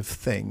effective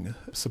thing?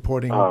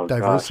 Supporting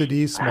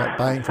diversity,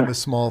 buying from a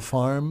small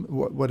farm?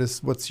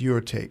 What's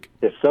your take?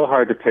 It's so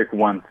hard to pick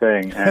one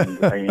thing, and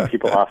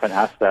people often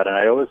ask that, and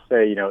I always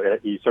say,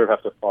 you sort of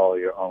have to follow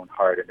your own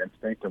heart and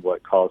instinct and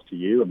what calls to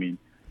you. I mean,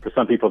 for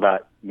some people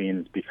that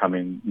means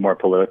becoming more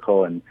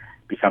political and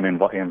becoming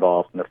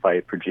involved in the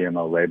fight for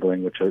GMO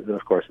labeling, which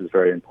of course is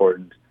very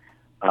important.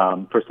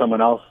 For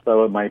someone else,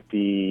 though, it might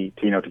be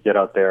to get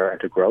out there and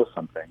to grow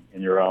something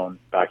in your own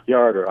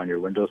backyard or on your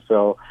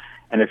windowsill.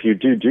 And if you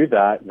do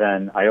that,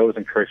 then I always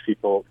encourage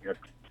people to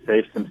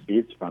save some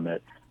seeds from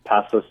it,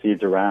 pass those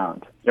seeds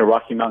around.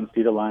 Rocky Mountain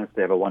Seed Alliance,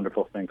 they have a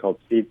wonderful thing called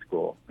Seed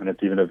School, and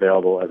it's even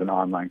available as an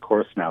online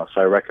course now. So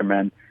I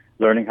recommend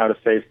learning how to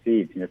save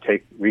seeds.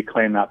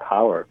 Reclaim that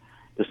power.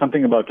 There's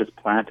something about just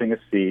planting a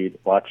seed,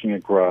 watching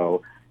it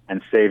grow,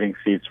 and saving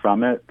seeds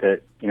from it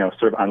that,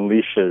 sort of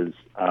unleashes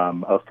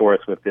a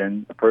force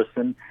within a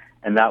person,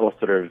 and that will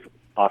sort of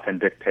often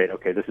dictate,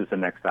 okay, this is the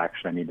next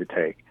action I need to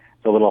take.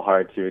 It's a little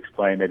hard to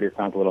explain. Maybe it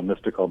sounds a little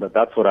mystical, but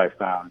that's what I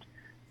found.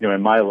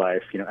 In my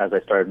life, as I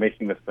started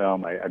making the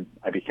film,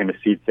 I became a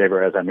seed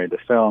saver as I made the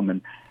film,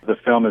 and the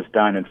film is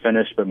done and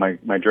finished, but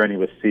my journey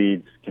with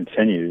seeds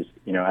continues,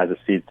 as a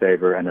seed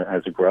saver and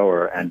as a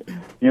grower, and,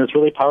 it's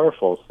really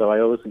powerful. So I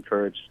always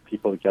encourage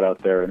people to get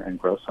out there and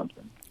grow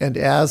something. And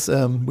as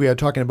we are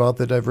talking about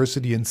the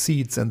diversity in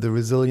seeds and the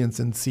resilience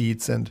in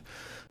seeds and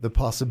the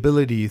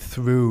possibility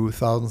through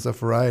thousands of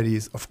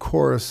varieties, of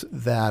course,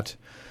 that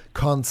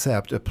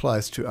concept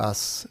applies to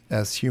us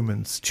as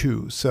humans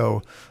too.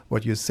 So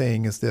what you're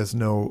saying is there's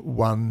no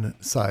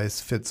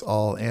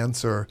one-size-fits-all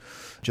answer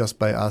just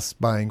by us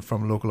buying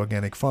from local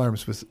organic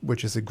farms,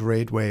 which is a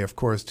great way, of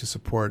course, to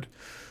support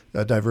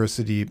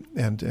diversity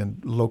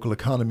and local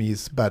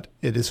economies. But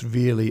it is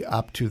really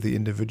up to the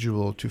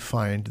individual to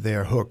find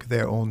their hook,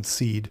 their own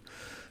seed,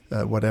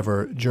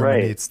 whatever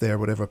germinates there,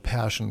 whatever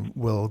passion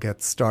will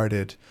get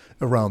started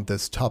around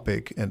this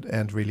topic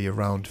and really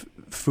around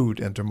food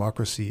and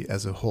democracy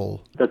as a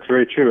whole. That's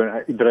very true.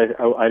 But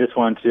I just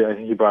wanted to, I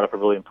think you brought up a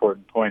really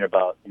important point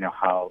about,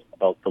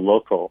 about the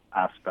local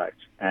aspect.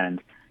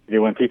 And,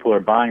 when people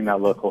are buying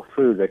that local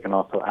food, they can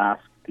also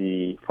ask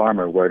the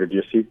farmer, where did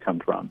your seed come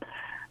from?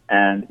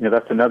 And,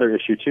 that's another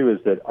issue too,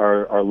 is that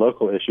our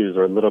local issues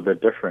are a little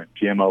bit different.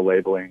 GMO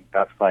labeling,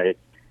 that fight,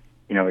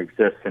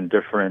 exists in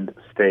different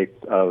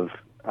states of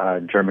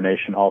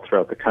germination all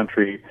throughout the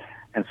country.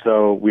 And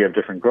so we have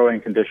different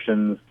growing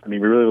conditions. We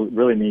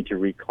really need to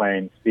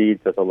reclaim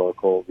seeds as a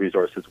local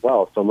resource as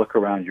well. So look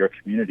around your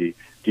community.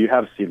 Do you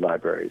have seed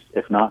libraries?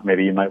 If not,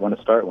 maybe you might want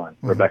to start one.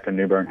 Mm-hmm. Rebecca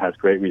Newburn has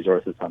great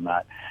resources on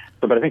that.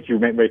 But I think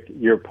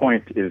your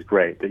point is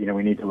great, that,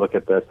 we need to look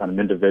at this on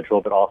an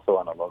individual, but also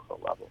on a local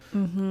level.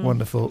 Mm-hmm.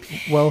 Wonderful.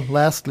 Well,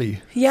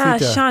 lastly. Yeah,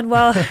 Sita. Sean,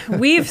 well,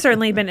 we've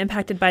certainly been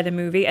impacted by the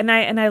movie. And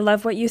I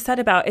love what you said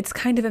about it's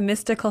kind of a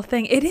mystical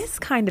thing. It is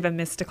kind of a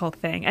mystical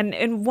thing.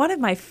 And one of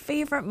my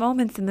favorite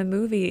moments in the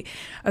movie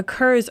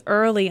occurs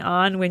early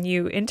on when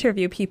you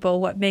interview people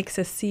what makes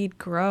a seed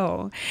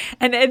grow.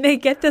 And they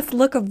get this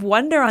look of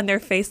wonder on their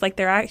face, like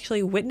they're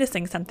actually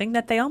witnessing something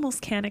that they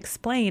almost can't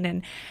explain.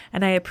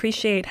 And I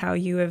appreciate how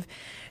you have,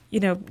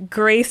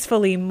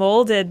 gracefully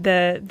molded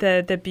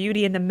the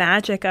beauty and the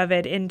magic of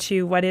it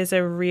into what is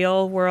a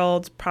real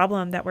world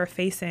problem that we're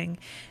facing,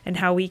 and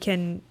how we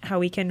can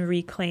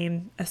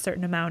reclaim a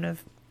certain amount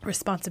of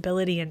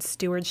responsibility and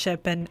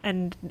stewardship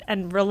and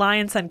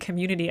reliance on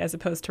community as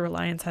opposed to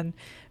reliance on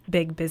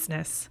big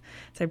business.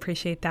 So I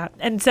appreciate that.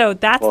 And so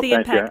that's the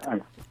impact.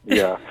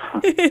 Yeah.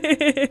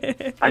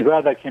 I'm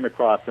glad that came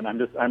across, and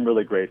I'm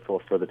really grateful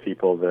for the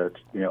people that,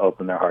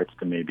 opened their hearts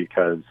to me,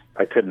 because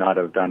I could not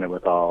have done it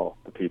with all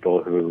the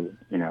people who,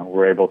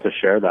 were able to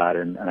share that,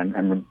 and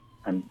I'm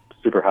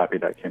super happy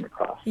that came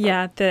across.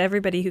 Yeah,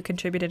 everybody who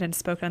contributed and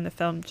spoke on the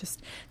film,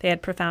 they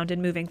had profound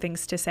and moving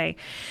things to say.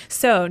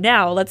 So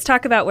now let's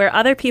talk about where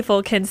other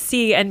people can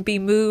see and be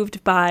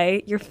moved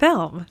by your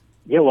film.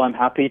 Yeah, well, I'm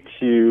happy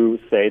to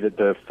say that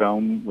the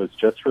film was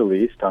just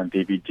released on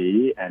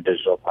DVD and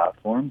digital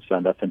platforms,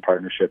 and that's in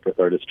partnership with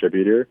our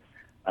distributor,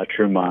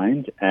 True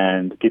Mind.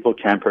 And people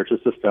can purchase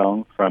the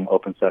film from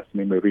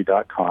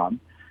OpenSesameMovie.com,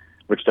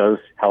 which does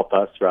help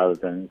us rather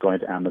than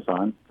going to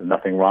Amazon. There's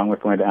nothing wrong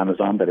with going to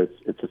Amazon, but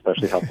it's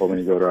especially helpful when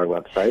you go to our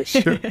website.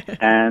 Sure.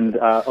 And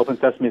Open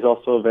Sesame is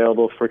also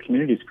available for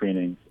community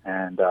screenings,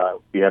 and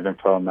we have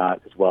info on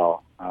that as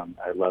well.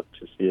 I love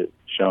to see it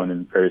shown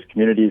in various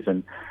communities,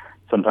 and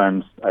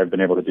sometimes I've been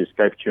able to do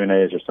Skype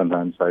Q&As, or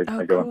sometimes I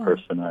go in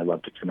person, and I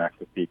love to connect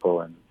with people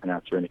and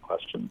answer any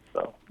questions.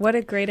 So what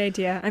a great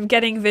idea. I'm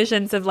getting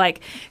visions of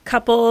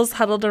couples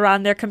huddled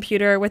around their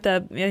computer with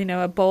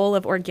a bowl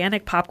of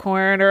organic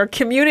popcorn, or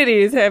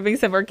communities having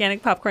some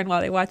organic popcorn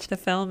while they watch the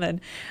film. And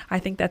I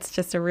think that's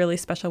just a really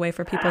special way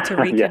for people to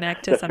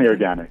reconnect to something.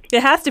 Organic.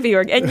 It has to be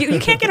organic. And you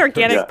can't get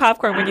organic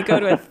popcorn when you go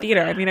to a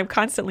theater. I'm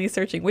constantly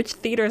searching which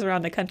theaters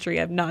around the country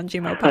have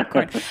non-GMO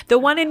popcorn. The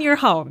one in your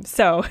home.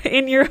 So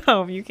in your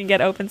home, you can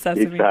get Open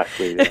Sesame.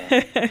 Exactly.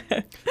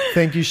 Yeah.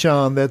 Thank you,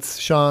 Sean. That's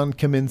Sean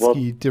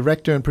Kaminsky,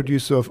 director and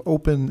producer of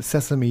Open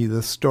Sesame,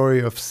 The Story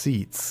of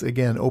Seeds.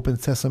 Again,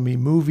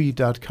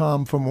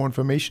 OpenSesameMovie.com for more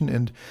information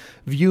and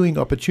viewing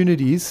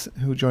opportunities.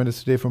 Who joined us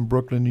today from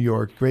Brooklyn, New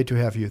York. Great to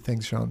have you.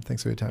 Thanks, Sean.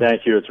 Thanks for your time.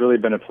 Thank you. It's really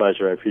been a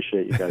pleasure. I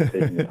appreciate you guys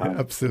taking the time.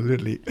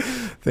 Absolutely.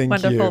 Thank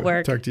Wonderful you. Wonderful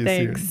work. Talk to you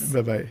Thanks.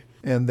 soon. Bye-bye.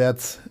 And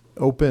that's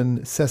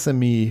Open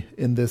Sesame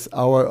in this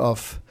hour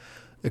of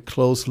a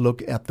close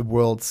look at the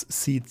world's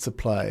seed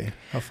supply.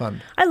 How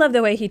fun. I love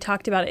the way he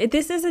talked about it.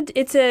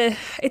 It's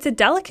a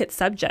delicate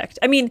subject.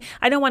 I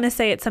don't want to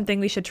say it's something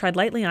we should tread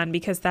lightly on,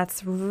 because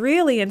that's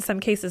really in some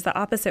cases the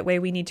opposite way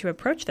we need to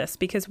approach this,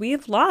 because we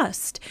have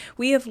lost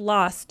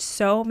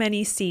so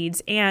many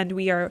seeds, and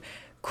we are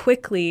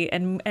quickly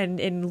and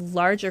in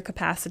larger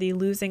capacity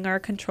losing our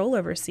control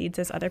over seeds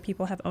as other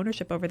people have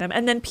ownership over them.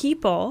 And then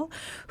people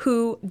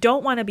who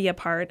don't want to be a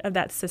part of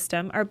that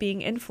system are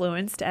being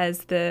influenced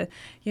as the,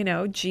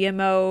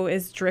 GMO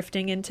is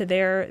drifting into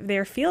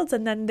their fields,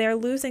 and then they're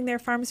losing their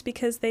farms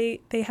because they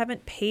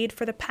haven't paid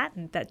for the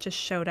patent that just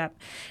showed up.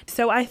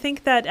 So I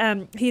think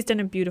that he's done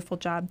a beautiful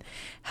job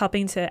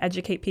helping to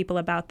educate people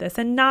about this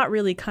and not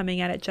really coming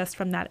at it just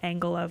from that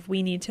angle of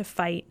we need to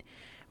fight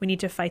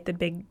the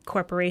big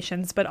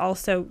corporations, but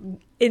also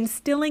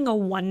instilling a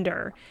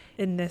wonder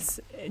in this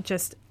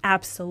just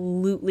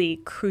absolutely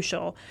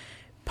crucial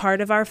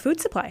part of our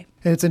food supply.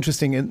 And it's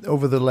interesting,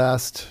 over the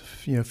last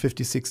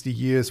 50, 60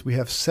 years, we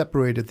have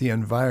separated the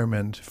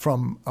environment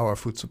from our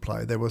food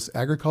supply. There was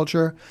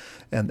agriculture,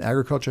 and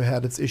agriculture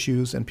had its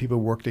issues, and people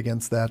worked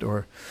against that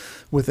or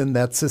within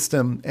that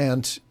system.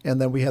 And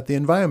then we had the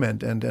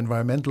environment, and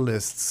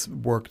environmentalists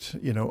worked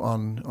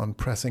on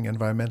pressing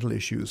environmental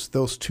issues.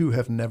 Those two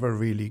have never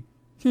really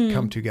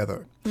come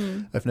together.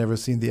 I've never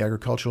seen the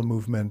agricultural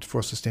movement for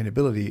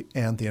sustainability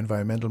and the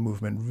environmental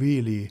movement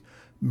really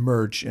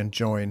merge and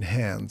join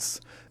hands.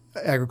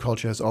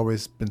 Agriculture has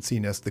always been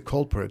seen as the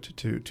culprit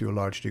to a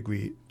large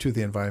degree to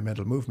the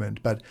environmental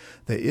movement, but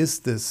there is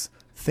this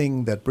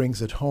thing that brings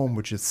it home,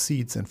 which is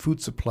seeds and food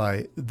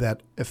supply,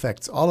 that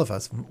affects all of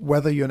us,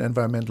 whether you're an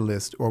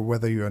environmentalist or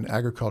whether you're an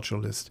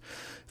agriculturalist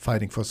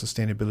fighting for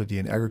sustainability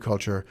in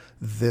agriculture.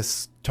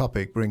 This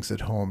topic brings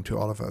it home to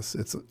all of us.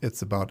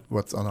 It's about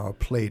what's on our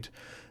plate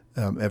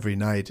every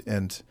night,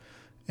 and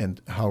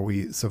how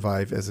we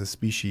survive as a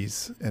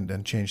species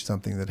and change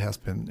something that has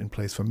been in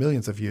place for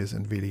millions of years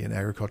and really in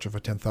agriculture for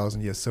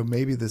 10,000 years. So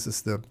maybe this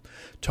is the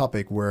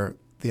topic where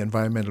the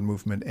environmental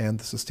movement and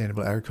the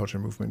sustainable agriculture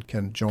movement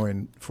can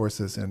join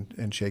forces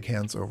and shake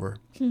hands over.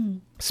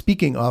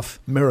 Speaking of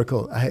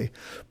miracle, I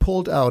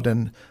pulled out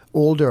an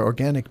older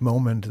organic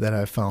moment that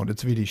I found.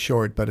 It's really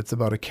short, but it's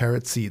about a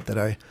carrot seed that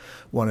I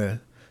want to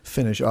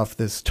finish off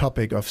this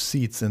topic of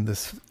seeds in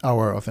this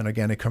hour of an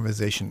organic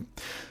conversation.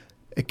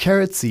 A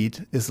carrot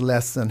seed is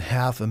less than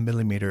 0.5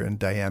 millimeter in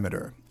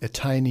diameter, a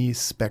tiny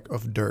speck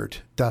of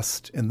dirt,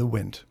 dust in the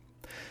wind.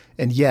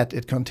 And yet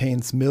it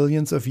contains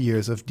millions of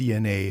years of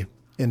DNA,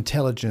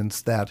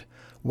 intelligence that,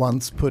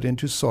 once put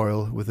into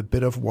soil with a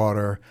bit of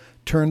water,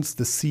 turns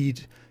the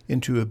seed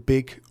into a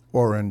big,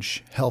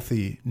 orange,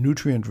 healthy,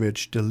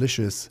 nutrient-rich,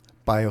 delicious,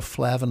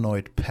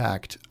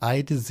 bioflavonoid-packed,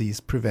 eye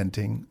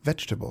disease-preventing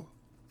vegetable.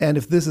 And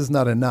if this is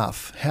not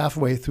enough,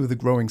 halfway through the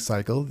growing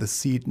cycle, the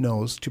seed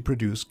knows to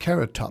produce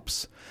carrot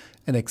tops,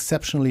 an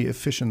exceptionally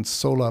efficient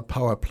solar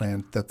power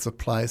plant that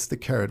supplies the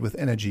carrot with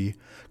energy,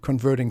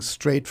 converting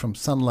straight from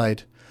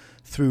sunlight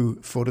through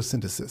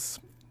photosynthesis.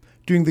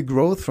 During the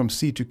growth from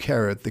seed to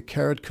carrot, the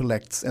carrot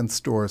collects and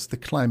stores the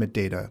climate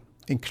data,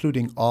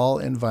 including all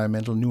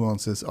environmental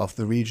nuances of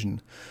the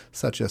region,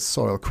 such as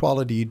soil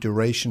quality,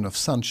 duration of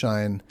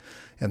sunshine,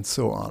 and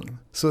so on,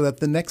 so that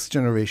the next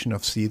generation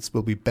of seeds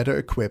will be better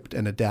equipped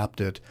and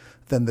adapted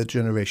than the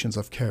generations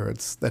of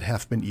carrots that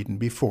have been eaten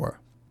before.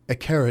 A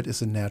carrot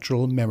is a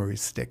natural memory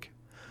stick.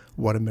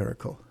 What a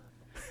miracle.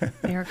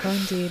 Miracle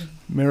indeed.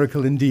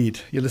 Miracle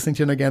indeed. You're listening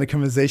to An Organic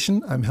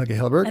Conversation. I'm Helge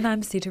Hellberg. And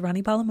I'm Sita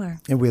Rani Palomar.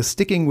 And we're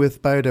sticking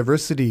with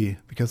biodiversity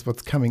because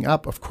what's coming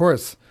up, of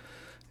course,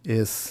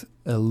 is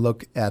a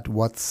look at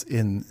what's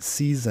in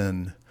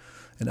season.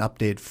 An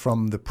update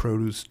from the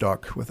produce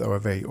doc with our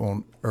very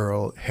own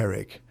Earl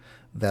Herrick.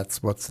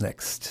 That's what's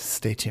next.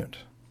 Stay tuned.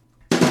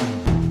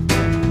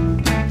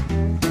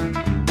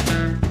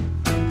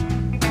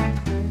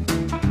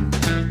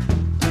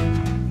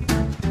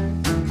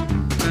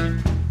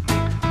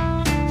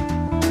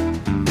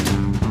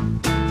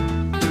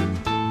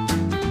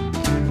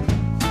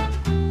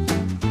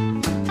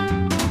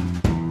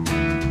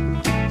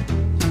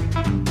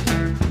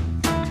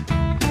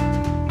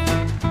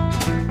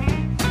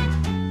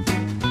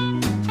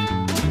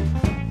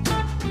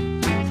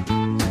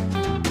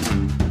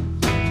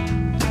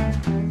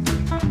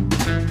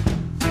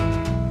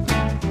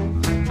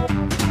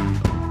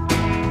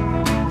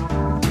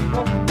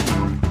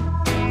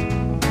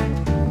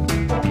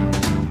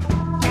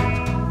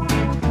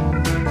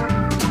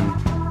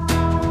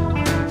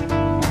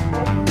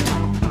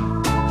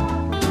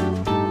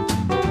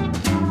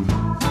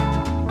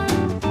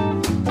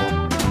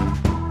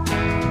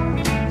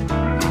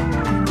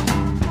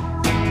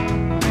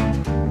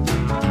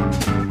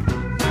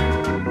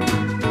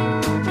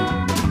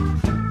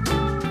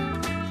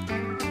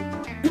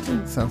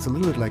 Sounds a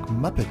little bit like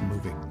Muppet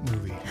movie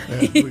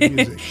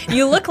music.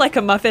 You look like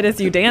a Muppet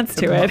as you dance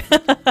to it.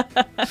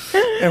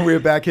 And we're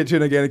back here to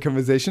An Organic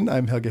Conversation.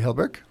 I'm Helge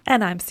Hellberg.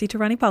 And I'm Sita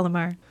Rani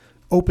Palomar.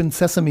 Open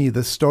Sesame,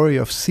 the story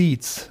of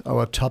seeds,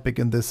 our topic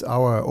in this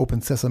hour,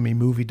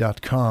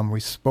 OpenSesameMovie.com. We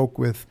spoke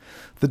with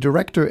the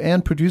director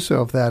and producer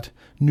of that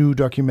new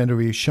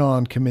documentary,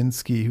 Sean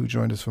Kaminsky, who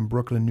joined us from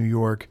Brooklyn, New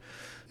York.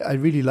 I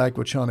really like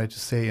what Sean had to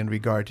say in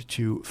regard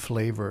to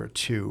flavor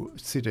too.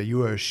 Sita,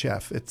 you are a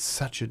chef. It's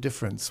such a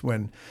difference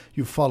when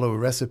you follow a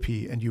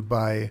recipe and you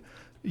buy,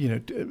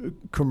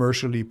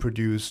 commercially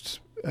produced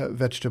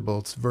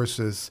vegetables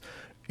versus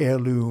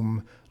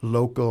heirloom,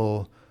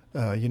 local,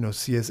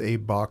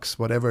 CSA box,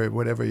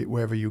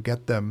 wherever you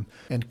get them,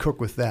 and cook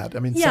with that. I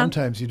mean,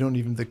 sometimes you don't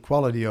even, the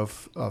quality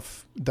of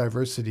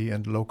diversity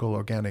and local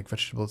organic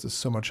vegetables is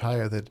so much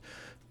higher that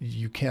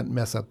you can't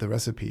mess up the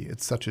recipe.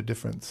 It's such a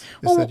difference.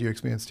 Is that your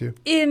experience too?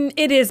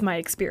 It is my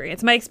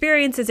experience. My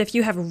experience is if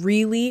you have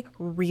really,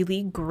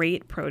 really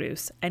great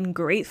produce and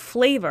great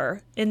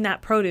flavor in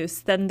that produce,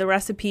 then the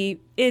recipe,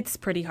 it's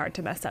pretty hard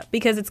to mess up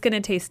because it's going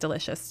to taste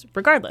delicious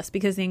regardless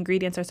because the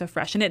ingredients are so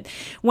fresh. And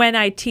when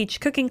I teach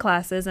cooking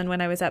classes and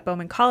when I was at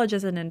Bowman College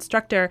as an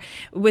instructor,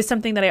 it was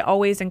something that I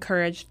always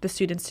encouraged the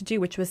students to do,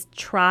 which was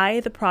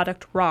try the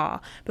product raw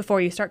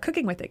before you start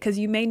cooking with it, because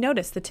you may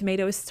notice the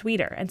tomato is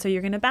sweeter, and so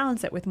you're going to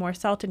balance it with more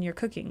salt in your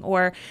cooking,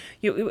 or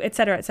et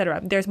cetera, et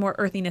cetera. There's more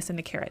earthiness in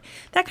the carrot,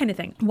 that kind of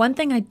thing. One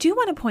thing I do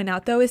want to point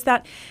out, though, is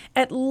that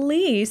at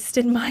least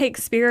in my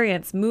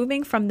experience,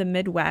 moving from the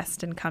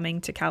Midwest and coming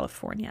to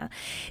California,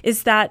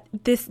 is that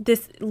this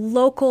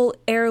local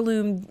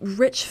heirloom,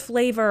 rich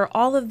flavor,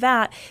 all of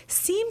that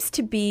seems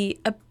to be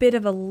a bit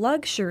of a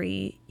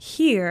luxury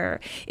here.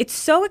 It's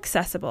so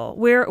accessible.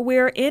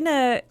 We're in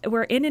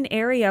an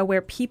area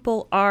where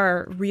people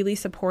are really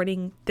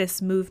supporting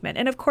this movement.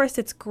 And of course,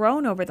 it's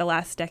grown over the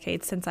last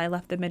decade since I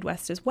left the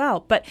Midwest as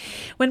well. But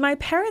when my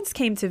parents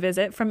came to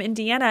visit from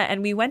Indiana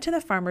and we went to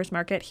the farmers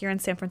market here in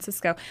San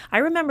Francisco, I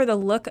remember the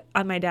look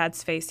on my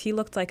dad's face. He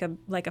looked like a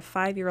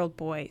 5-year-old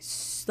boy,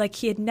 like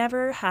he had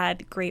never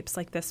had grapes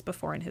like this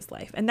before in his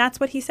life. And that's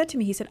what he said to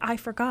me. He said, I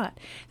forgot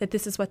that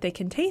this is what they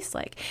can taste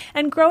like.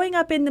 And growing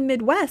up in the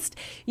Midwest,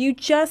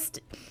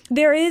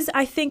 there is,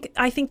 I think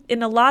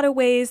in a lot of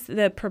ways,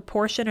 the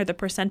proportion or the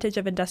percentage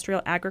of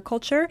industrial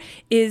agriculture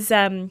is,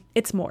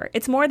 it's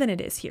more than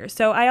it is here.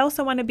 So I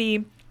also want to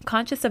be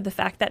conscious of the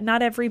fact that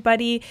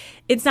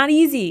it's not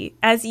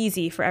as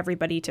easy for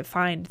everybody to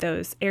find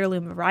those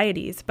heirloom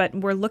varieties, but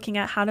we're looking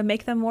at how to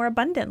make them more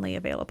abundantly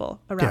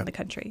available around the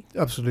country.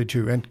 Absolutely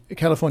true. And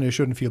California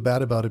shouldn't feel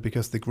bad about it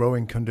because the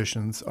growing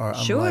conditions are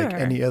unlike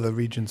any other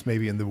regions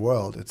maybe in the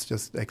world. It's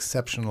just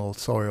exceptional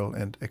soil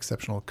and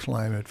exceptional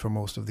climate for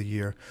most of the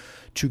year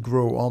to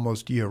grow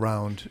almost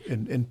year-round.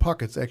 In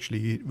pockets,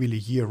 actually, really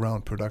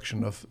year-round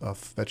production of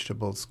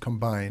vegetables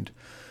combined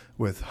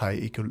with high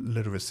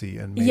eco-literacy,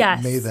 and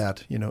may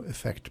that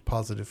affect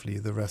positively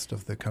the rest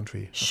of the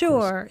country.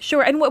 Sure.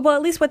 And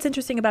at least what's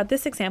interesting about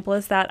this example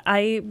is that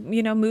I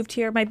moved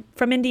here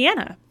from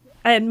Indiana.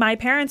 And my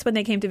parents, when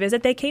they came to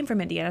visit, they came from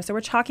Indiana. So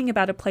we're talking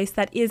about a place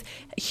that is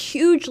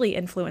hugely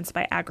influenced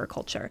by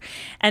agriculture.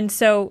 And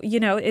so,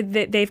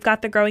 they've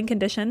got the growing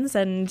conditions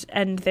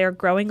and they're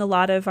growing a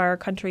lot of our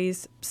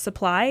country's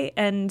supply.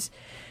 And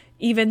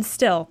even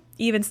still,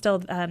 it's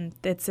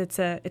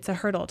a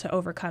hurdle to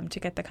overcome to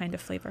get the kind of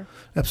flavor.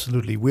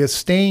 Absolutely. We're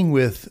staying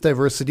with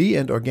diversity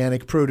and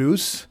organic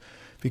produce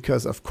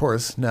because, of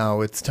course, now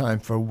it's time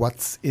for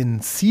What's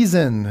in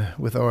Season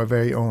with our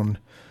very own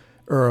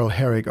Earl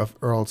Herrick of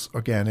Earl's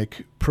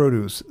Organic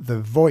Produce, the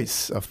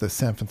voice of the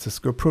San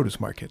Francisco produce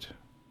market.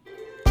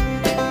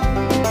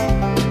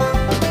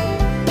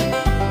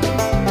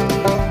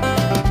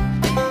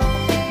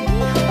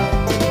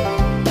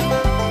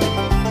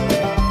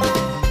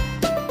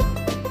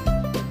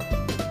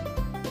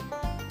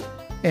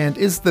 And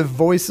is the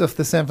voice of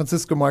the San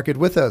Francisco market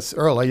with us?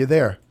 Earl, are you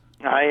there?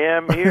 I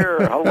am here.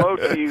 Hello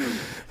to you.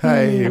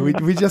 Hi.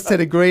 We just had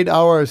a great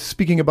hour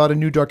speaking about a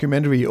new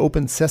documentary,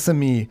 Open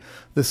Sesame,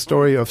 the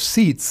story of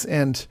seeds,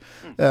 and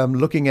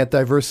looking at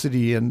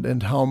diversity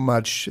and how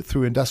much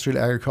through industrial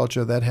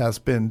agriculture that has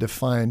been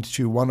defined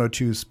to one or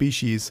two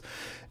species.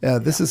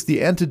 This is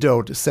the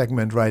antidote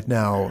segment right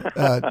now.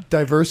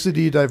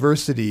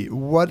 Diversity.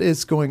 What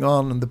is going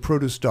on in the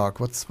produce stock?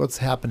 What's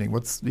happening?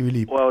 What's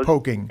really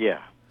poking? Yeah.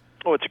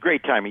 Oh, it's a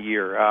great time of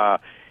year.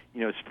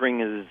 Spring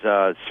is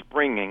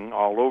springing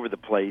all over the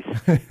place.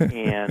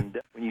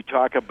 And when you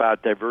talk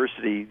about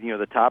diversity,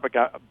 the topic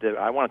that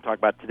I want to talk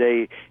about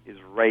today is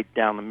right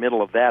down the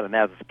middle of that, and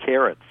that is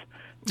carrots.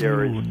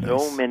 There is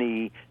so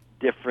many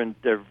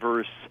different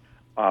diverse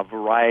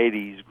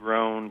varieties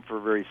grown for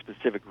very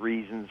specific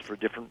reasons for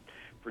different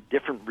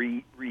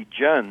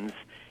regions,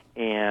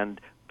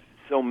 and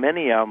so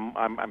many of them,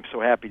 I'm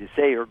so happy to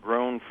say, are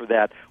grown for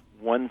that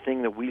one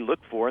thing that we look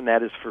for, and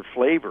that is for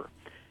flavor.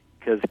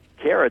 Because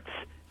carrots,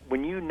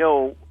 when you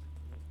know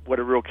what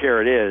a real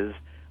carrot is,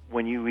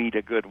 when you eat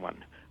a good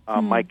one.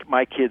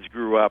 My kids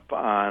grew up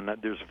on,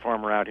 there's a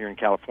farmer out here in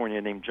California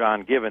named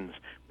John Givens,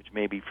 which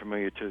may be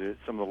familiar to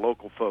some of the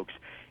local folks.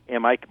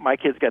 And my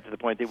kids got to the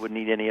point they wouldn't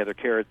eat any other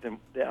carrot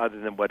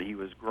other than what he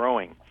was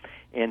growing.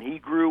 And he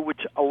grew,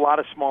 which a lot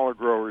of smaller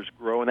growers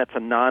grow, and that's a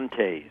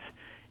Nantes,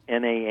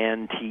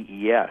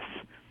 Nantes.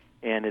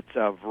 And it's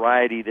a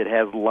variety that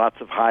has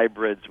lots of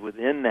hybrids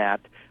within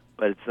that,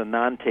 but it's the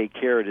Nantes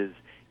carrot is,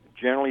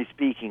 generally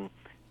speaking,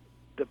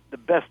 the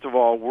best of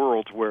all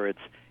worlds, where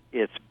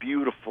it's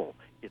beautiful,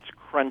 it's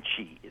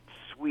crunchy, it's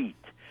sweet.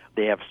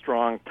 They have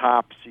strong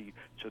tops,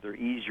 so they're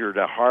easier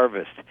to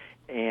harvest,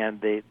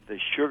 and the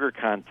sugar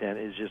content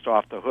is just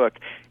off the hook,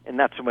 and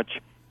not so much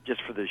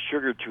just for the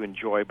sugar to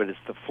enjoy, but it's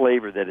the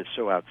flavor that is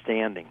so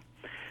outstanding.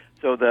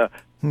 So the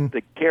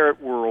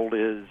carrot world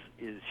is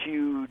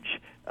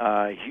huge,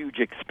 huge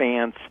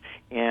expanse,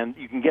 and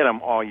you can get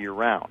them all year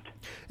round.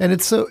 And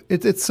it's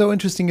so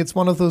interesting. It's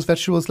one of those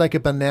vegetables like a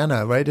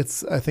banana, right?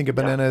 I think a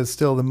banana is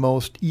still the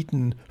most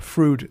eaten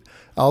fruit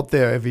out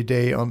there every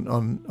day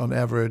on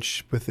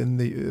average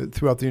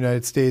throughout the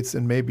United States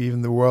and maybe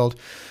even the world.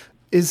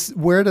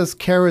 Where does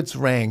carrots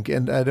rank?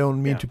 And I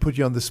don't mean to put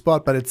you on the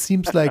spot, but it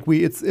seems like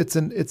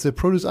it's a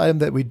produce item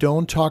that we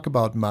don't talk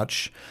about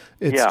much.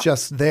 It's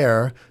just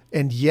there,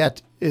 and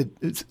yet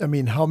it's. I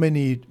mean, how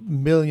many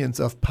millions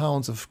of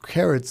pounds of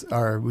carrots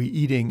are we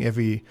eating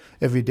every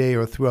day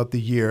or throughout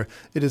the year?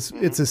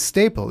 It's a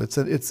staple. It's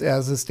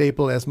as a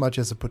staple as much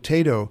as a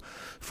potato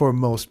for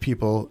most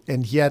people,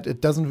 and yet it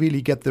doesn't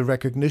really get the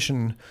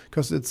recognition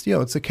because it's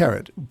a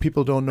carrot.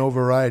 People don't know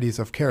varieties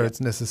of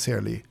carrots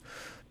necessarily.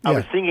 I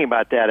was thinking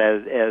about that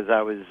as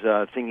I was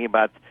thinking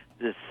about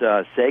this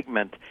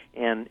segment,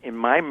 and in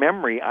my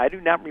memory, I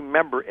do not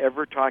remember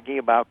ever talking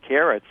about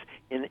carrots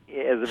as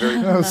a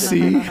very.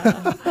 See,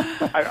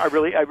 I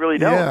really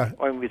don't. Yeah.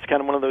 I mean, it's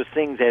kind of one of those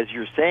things, as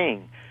you're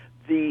saying.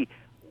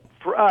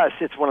 For us,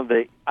 it's one of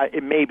the.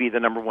 It may be the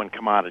number one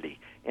commodity,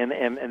 and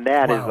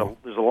that is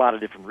there's a lot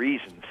of different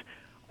reasons,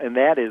 and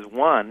that is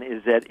one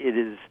is that it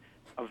is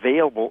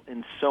available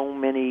in so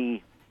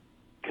many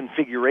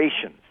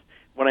configurations.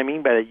 What I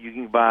mean by that, you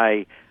can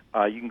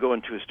go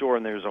into a store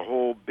and there's a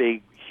whole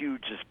big,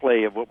 huge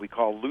display of what we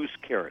call loose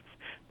carrots.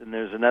 Then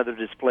there's another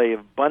display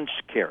of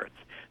bunched carrots.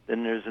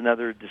 Then there's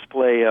another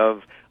display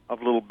of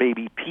little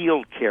baby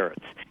peeled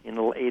carrots in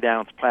little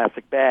 8-ounce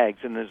plastic bags.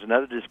 And there's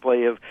another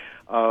display of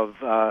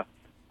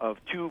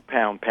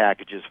 2-pound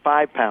packages,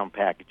 5-pound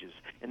packages.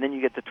 And then you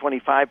get the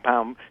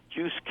 25-pound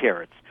juice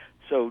carrots.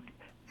 So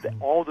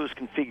all those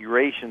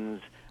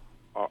configurations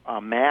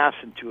amass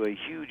into a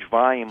huge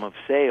volume of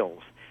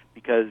sales,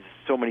 because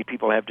so many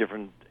people have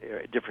different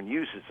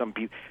uses. Some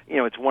people,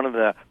 it's one of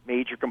the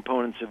major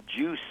components of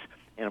juice,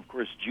 and of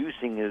course,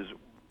 juicing is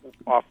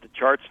off the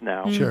charts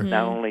now. Sure.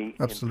 Not only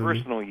Absolutely.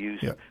 in personal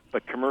use,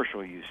 but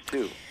commercial use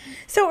too.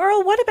 So,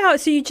 Earl,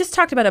 so you just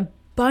talked about a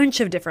bunch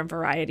of different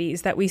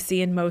varieties that we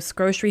see in most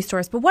grocery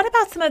stores, but what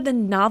about some of the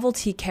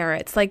novelty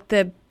carrots, like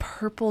the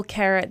purple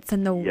carrots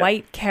and the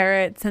white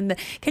carrots,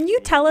 can you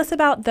tell us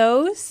about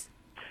those?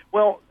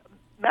 Well,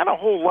 not a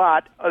whole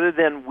lot, other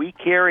than we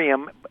carry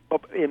them.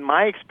 In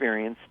my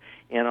experience,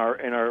 in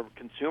our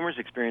consumers'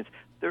 experience,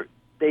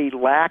 they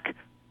lack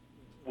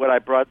what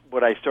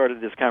I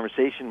started this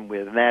conversation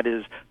with, and that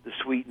is the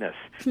sweetness.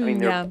 I mean,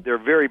 they're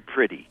very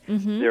pretty.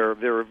 Mm-hmm.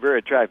 They're very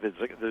attractive.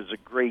 There's a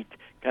great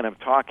kind of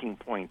talking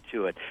point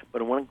to it.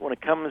 But when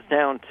it comes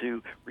down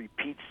to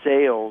repeat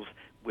sales,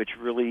 which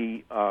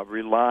really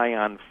rely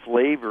on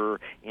flavor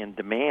and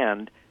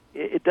demand,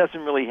 it doesn't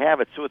really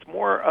have it. So it's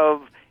more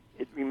of.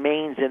 It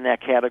remains in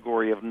that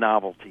category of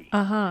novelty.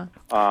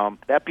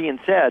 That being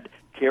said,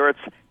 carrots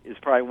is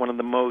probably one of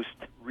the most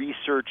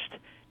researched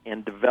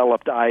and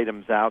developed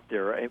items out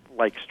there,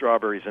 like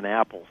strawberries and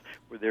apples,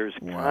 where there's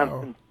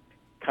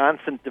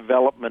constant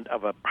development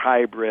of a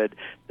hybrid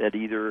that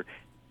either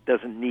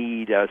doesn't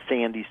need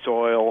sandy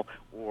soil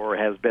or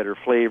has better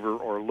flavor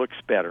or looks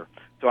better.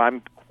 So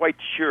I'm quite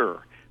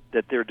sure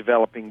that they're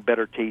developing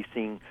better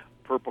tasting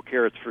purple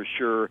carrots for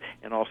sure,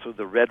 and also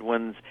the red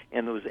ones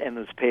and those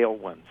pale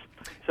ones.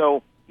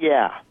 So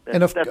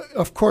and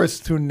of course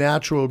through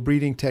natural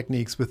breeding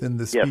techniques within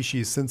the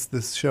species. Since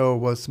this show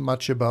was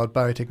much about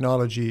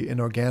biotechnology in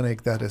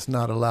organic, that is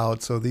not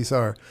allowed. So these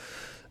are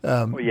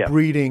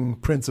breeding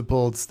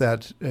principles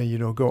that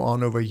go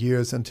on over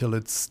years until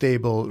it's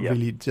stable.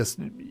 Really, just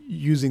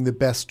using the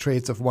best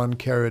traits of one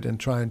carrot and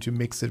trying to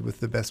mix it with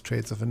the best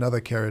traits of another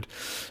carrot.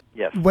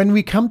 Yes. When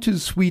we come to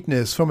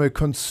sweetness from a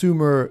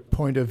consumer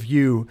point of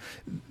view,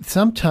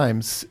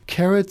 sometimes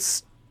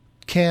carrots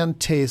can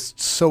taste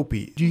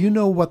soapy. Do you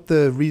know what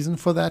the reason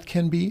for that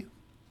can be?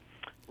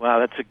 Wow,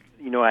 that's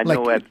I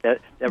know that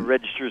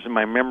registers in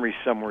my memory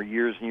somewhere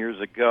years and years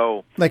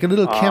ago. Like a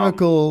little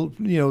chemical,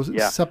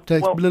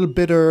 subtext, a little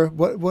bitter.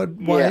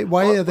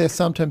 Why are they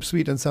sometimes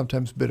sweet and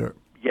sometimes bitter?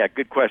 Yeah,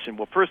 good question.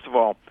 Well, first of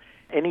all,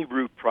 any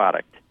root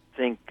product,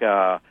 think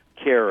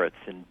carrots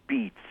and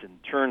beets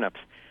and turnips,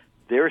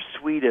 they're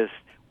sweetest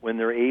when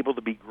they're able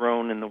to be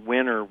grown in the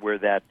winter where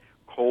that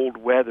cold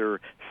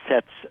weather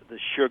sets the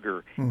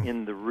sugar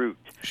in the root.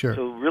 Sure.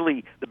 So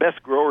really, the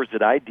best growers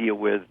that I deal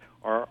with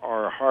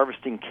are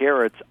harvesting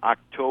carrots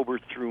October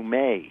through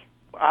May.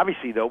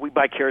 Obviously, though, we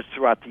buy carrots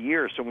throughout the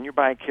year. So when you're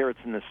buying carrots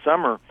in the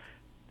summer,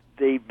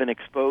 they've been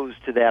exposed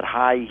to that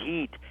high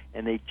heat,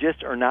 and they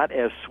just are not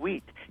as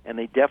sweet. And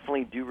they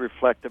definitely do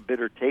reflect a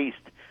bitter taste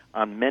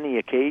on many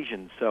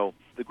occasions. So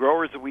the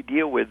growers that we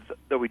deal with,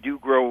 though we deal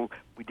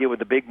with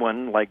the big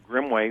one like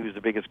Grimway, who's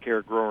the biggest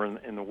carrot grower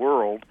in the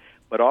world,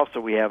 but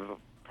also we have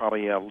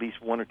probably at least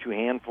one or two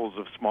handfuls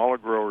of smaller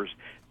growers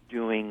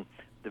doing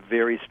the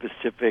very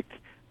specific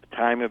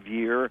time of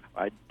year.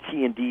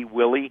 T&D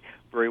Willie,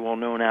 very well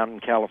known out in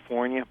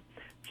California.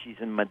 She's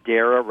in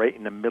Madera, right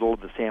in the middle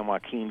of the San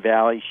Joaquin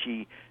Valley.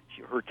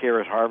 Her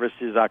carrot harvest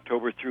is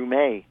October through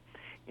May,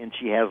 and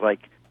she has like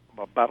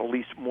about at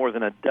least more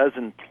than a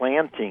dozen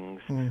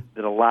plantings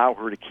that allow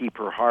her to keep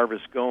her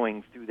harvest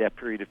going through that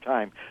period of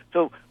time.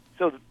 So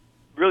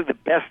really the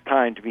best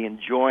time to be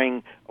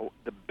enjoying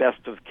the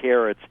best of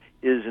carrots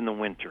is in the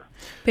winter.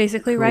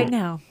 Basically right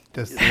now.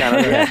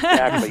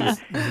 Exactly.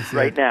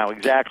 Right now,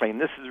 exactly.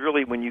 And this is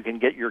really when you can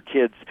get your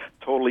kids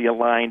totally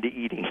aligned to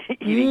eating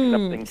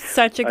something.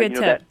 Such a good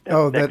tip.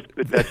 That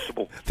good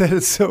vegetable. That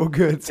is so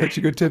good. Such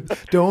a good tip.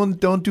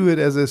 Don't do it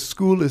as a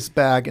school is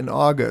back in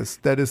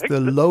August. That is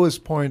the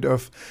lowest point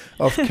of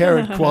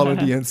carrot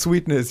quality and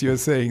sweetness, you're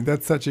saying.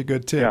 That's such a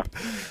good tip. Yeah.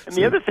 And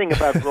the other thing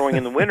about growing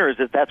in the winter is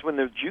that's when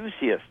they're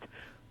juiciest,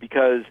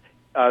 because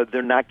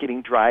they're not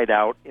getting dried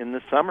out in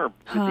the summer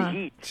with the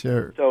heat.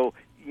 Sure. So,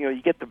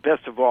 you get the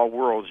best of all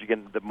worlds. You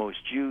get the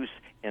most juice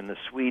and the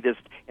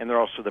sweetest, and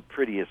they're also the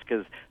prettiest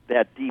because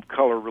that deep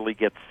color really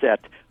gets set,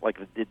 like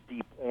the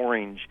deep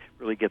orange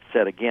really gets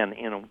set again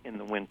in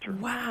the winter.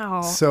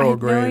 Wow. So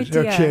great.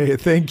 Okay,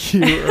 thank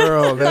you,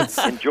 Earl. That's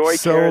Enjoy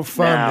so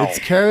fun. Now. It's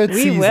carrot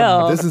season.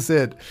 Will. This is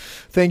it.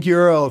 Thank you,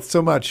 Earl,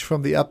 so much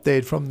from the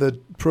update from the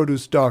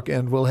Produce Doc,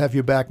 and we'll have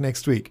you back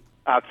next week.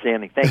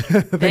 Outstanding. Thank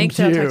you. Thanks.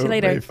 I'll talk to you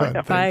later. Very fun.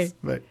 Bye.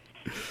 Bye.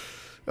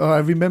 I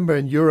remember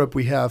in Europe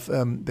we have,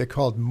 they're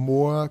called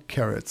moor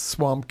carrots,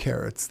 swamp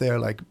carrots. They're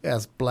like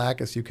as black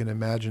as you can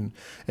imagine.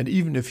 And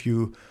even if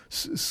you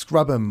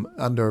scrub them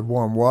under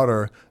warm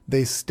water,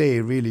 they stay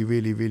really,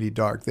 really, really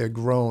dark. They're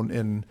grown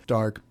in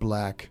dark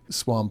black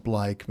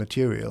swamp-like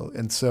material.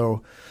 And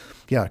so,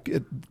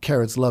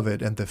 carrots love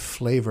it, and the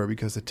flavor,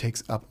 because it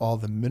takes up all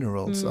the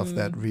minerals of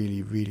that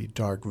really, really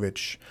dark,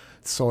 rich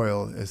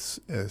soil is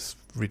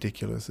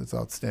ridiculous. It's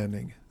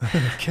outstanding.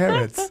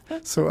 Carrots,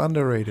 so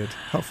underrated.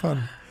 How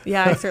fun.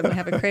 Yeah, I certainly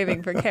have a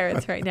craving for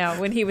carrots right now.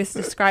 When he was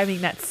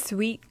describing that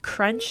sweet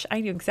crunch,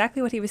 I knew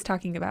exactly what he was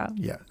talking about.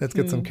 Yeah, let's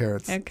get some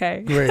carrots.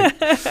 Okay. Great.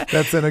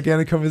 That's an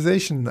Organic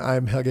Conversation.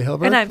 I'm Helge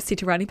Hellberg. And I'm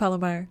Sita Rani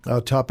Palomar. Our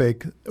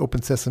topic,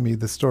 Open Sesame,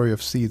 the story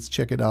of seeds.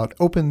 Check it out.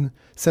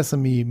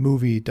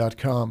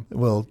 OpenSesameMovie.com.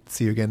 We'll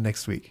see you again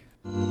next week.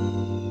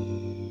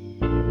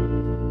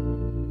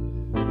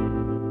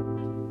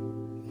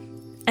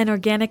 An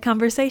Organic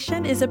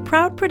Conversation is a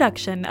proud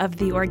production of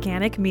the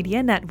Organic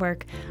Media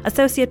Network.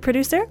 Associate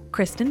producer,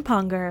 Kristen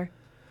Ponger.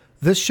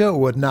 This show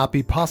would not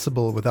be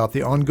possible without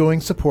the ongoing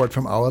support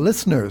from our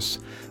listeners.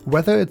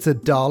 Whether it's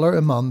 $1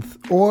 a month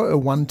or a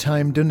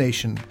one-time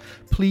donation,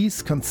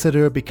 please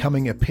consider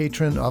becoming a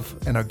patron of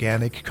An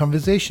Organic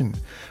Conversation.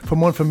 For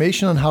more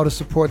information on how to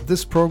support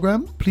this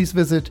program, please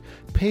visit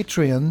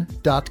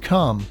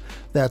patreon.com.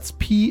 That's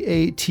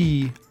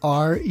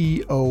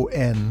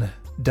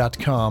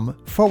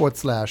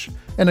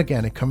patreon.com/An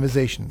Organic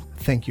Conversation.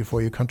 Thank you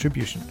for your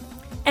contribution.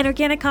 An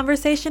Organic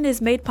Conversation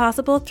is made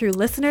possible through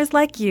listeners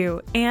like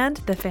you and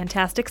the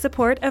fantastic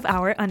support of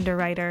our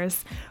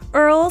underwriters.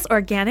 Earl's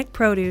Organic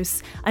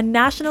Produce, a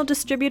national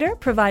distributor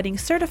providing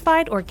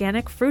certified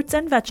organic fruits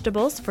and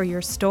vegetables for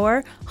your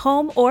store,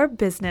 home, or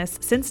business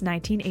since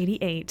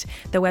 1988.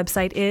 The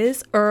website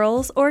is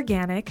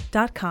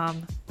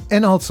earlsorganic.com.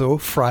 And also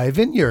Fry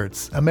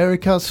Vineyards,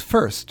 America's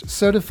first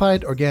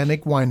certified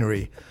organic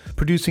winery,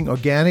 producing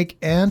organic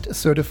and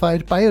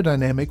certified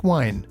biodynamic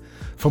wine.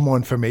 For more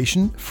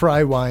information,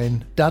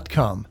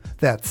 frywine.com.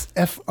 That's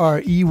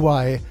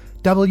FREYWINE.com.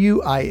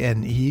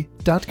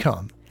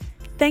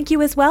 Thank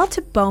you as well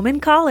to Bowman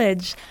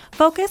College,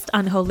 focused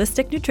on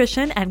holistic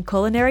nutrition and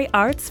culinary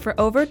arts for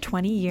over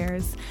 20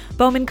 years.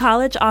 Bowman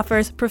College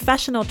offers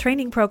professional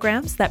training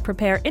programs that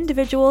prepare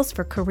individuals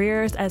for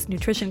careers as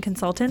nutrition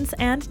consultants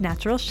and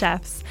natural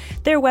chefs.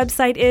 Their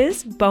website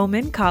is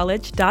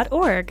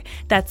bowmancollege.org.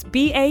 That's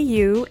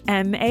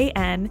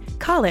BAUMAN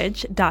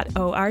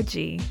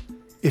college.org.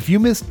 If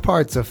you missed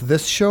parts of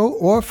this show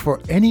or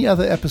for any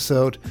other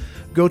episode,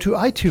 go to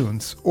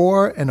iTunes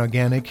or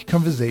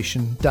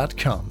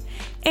anorganicconversation.com.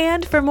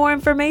 And for more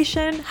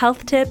information,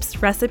 health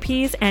tips,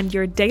 recipes, and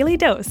your daily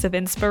dose of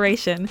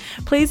inspiration,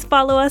 please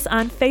follow us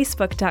on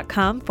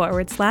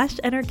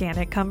facebook.com/An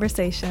Organic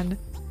Conversation.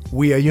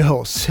 We are your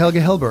hosts, Helge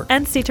Hellberg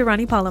and Sita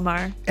Rani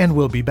Palomar. And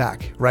we'll be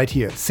back right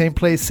here, same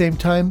place, same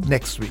time,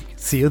 next week.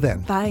 See you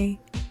then. Bye.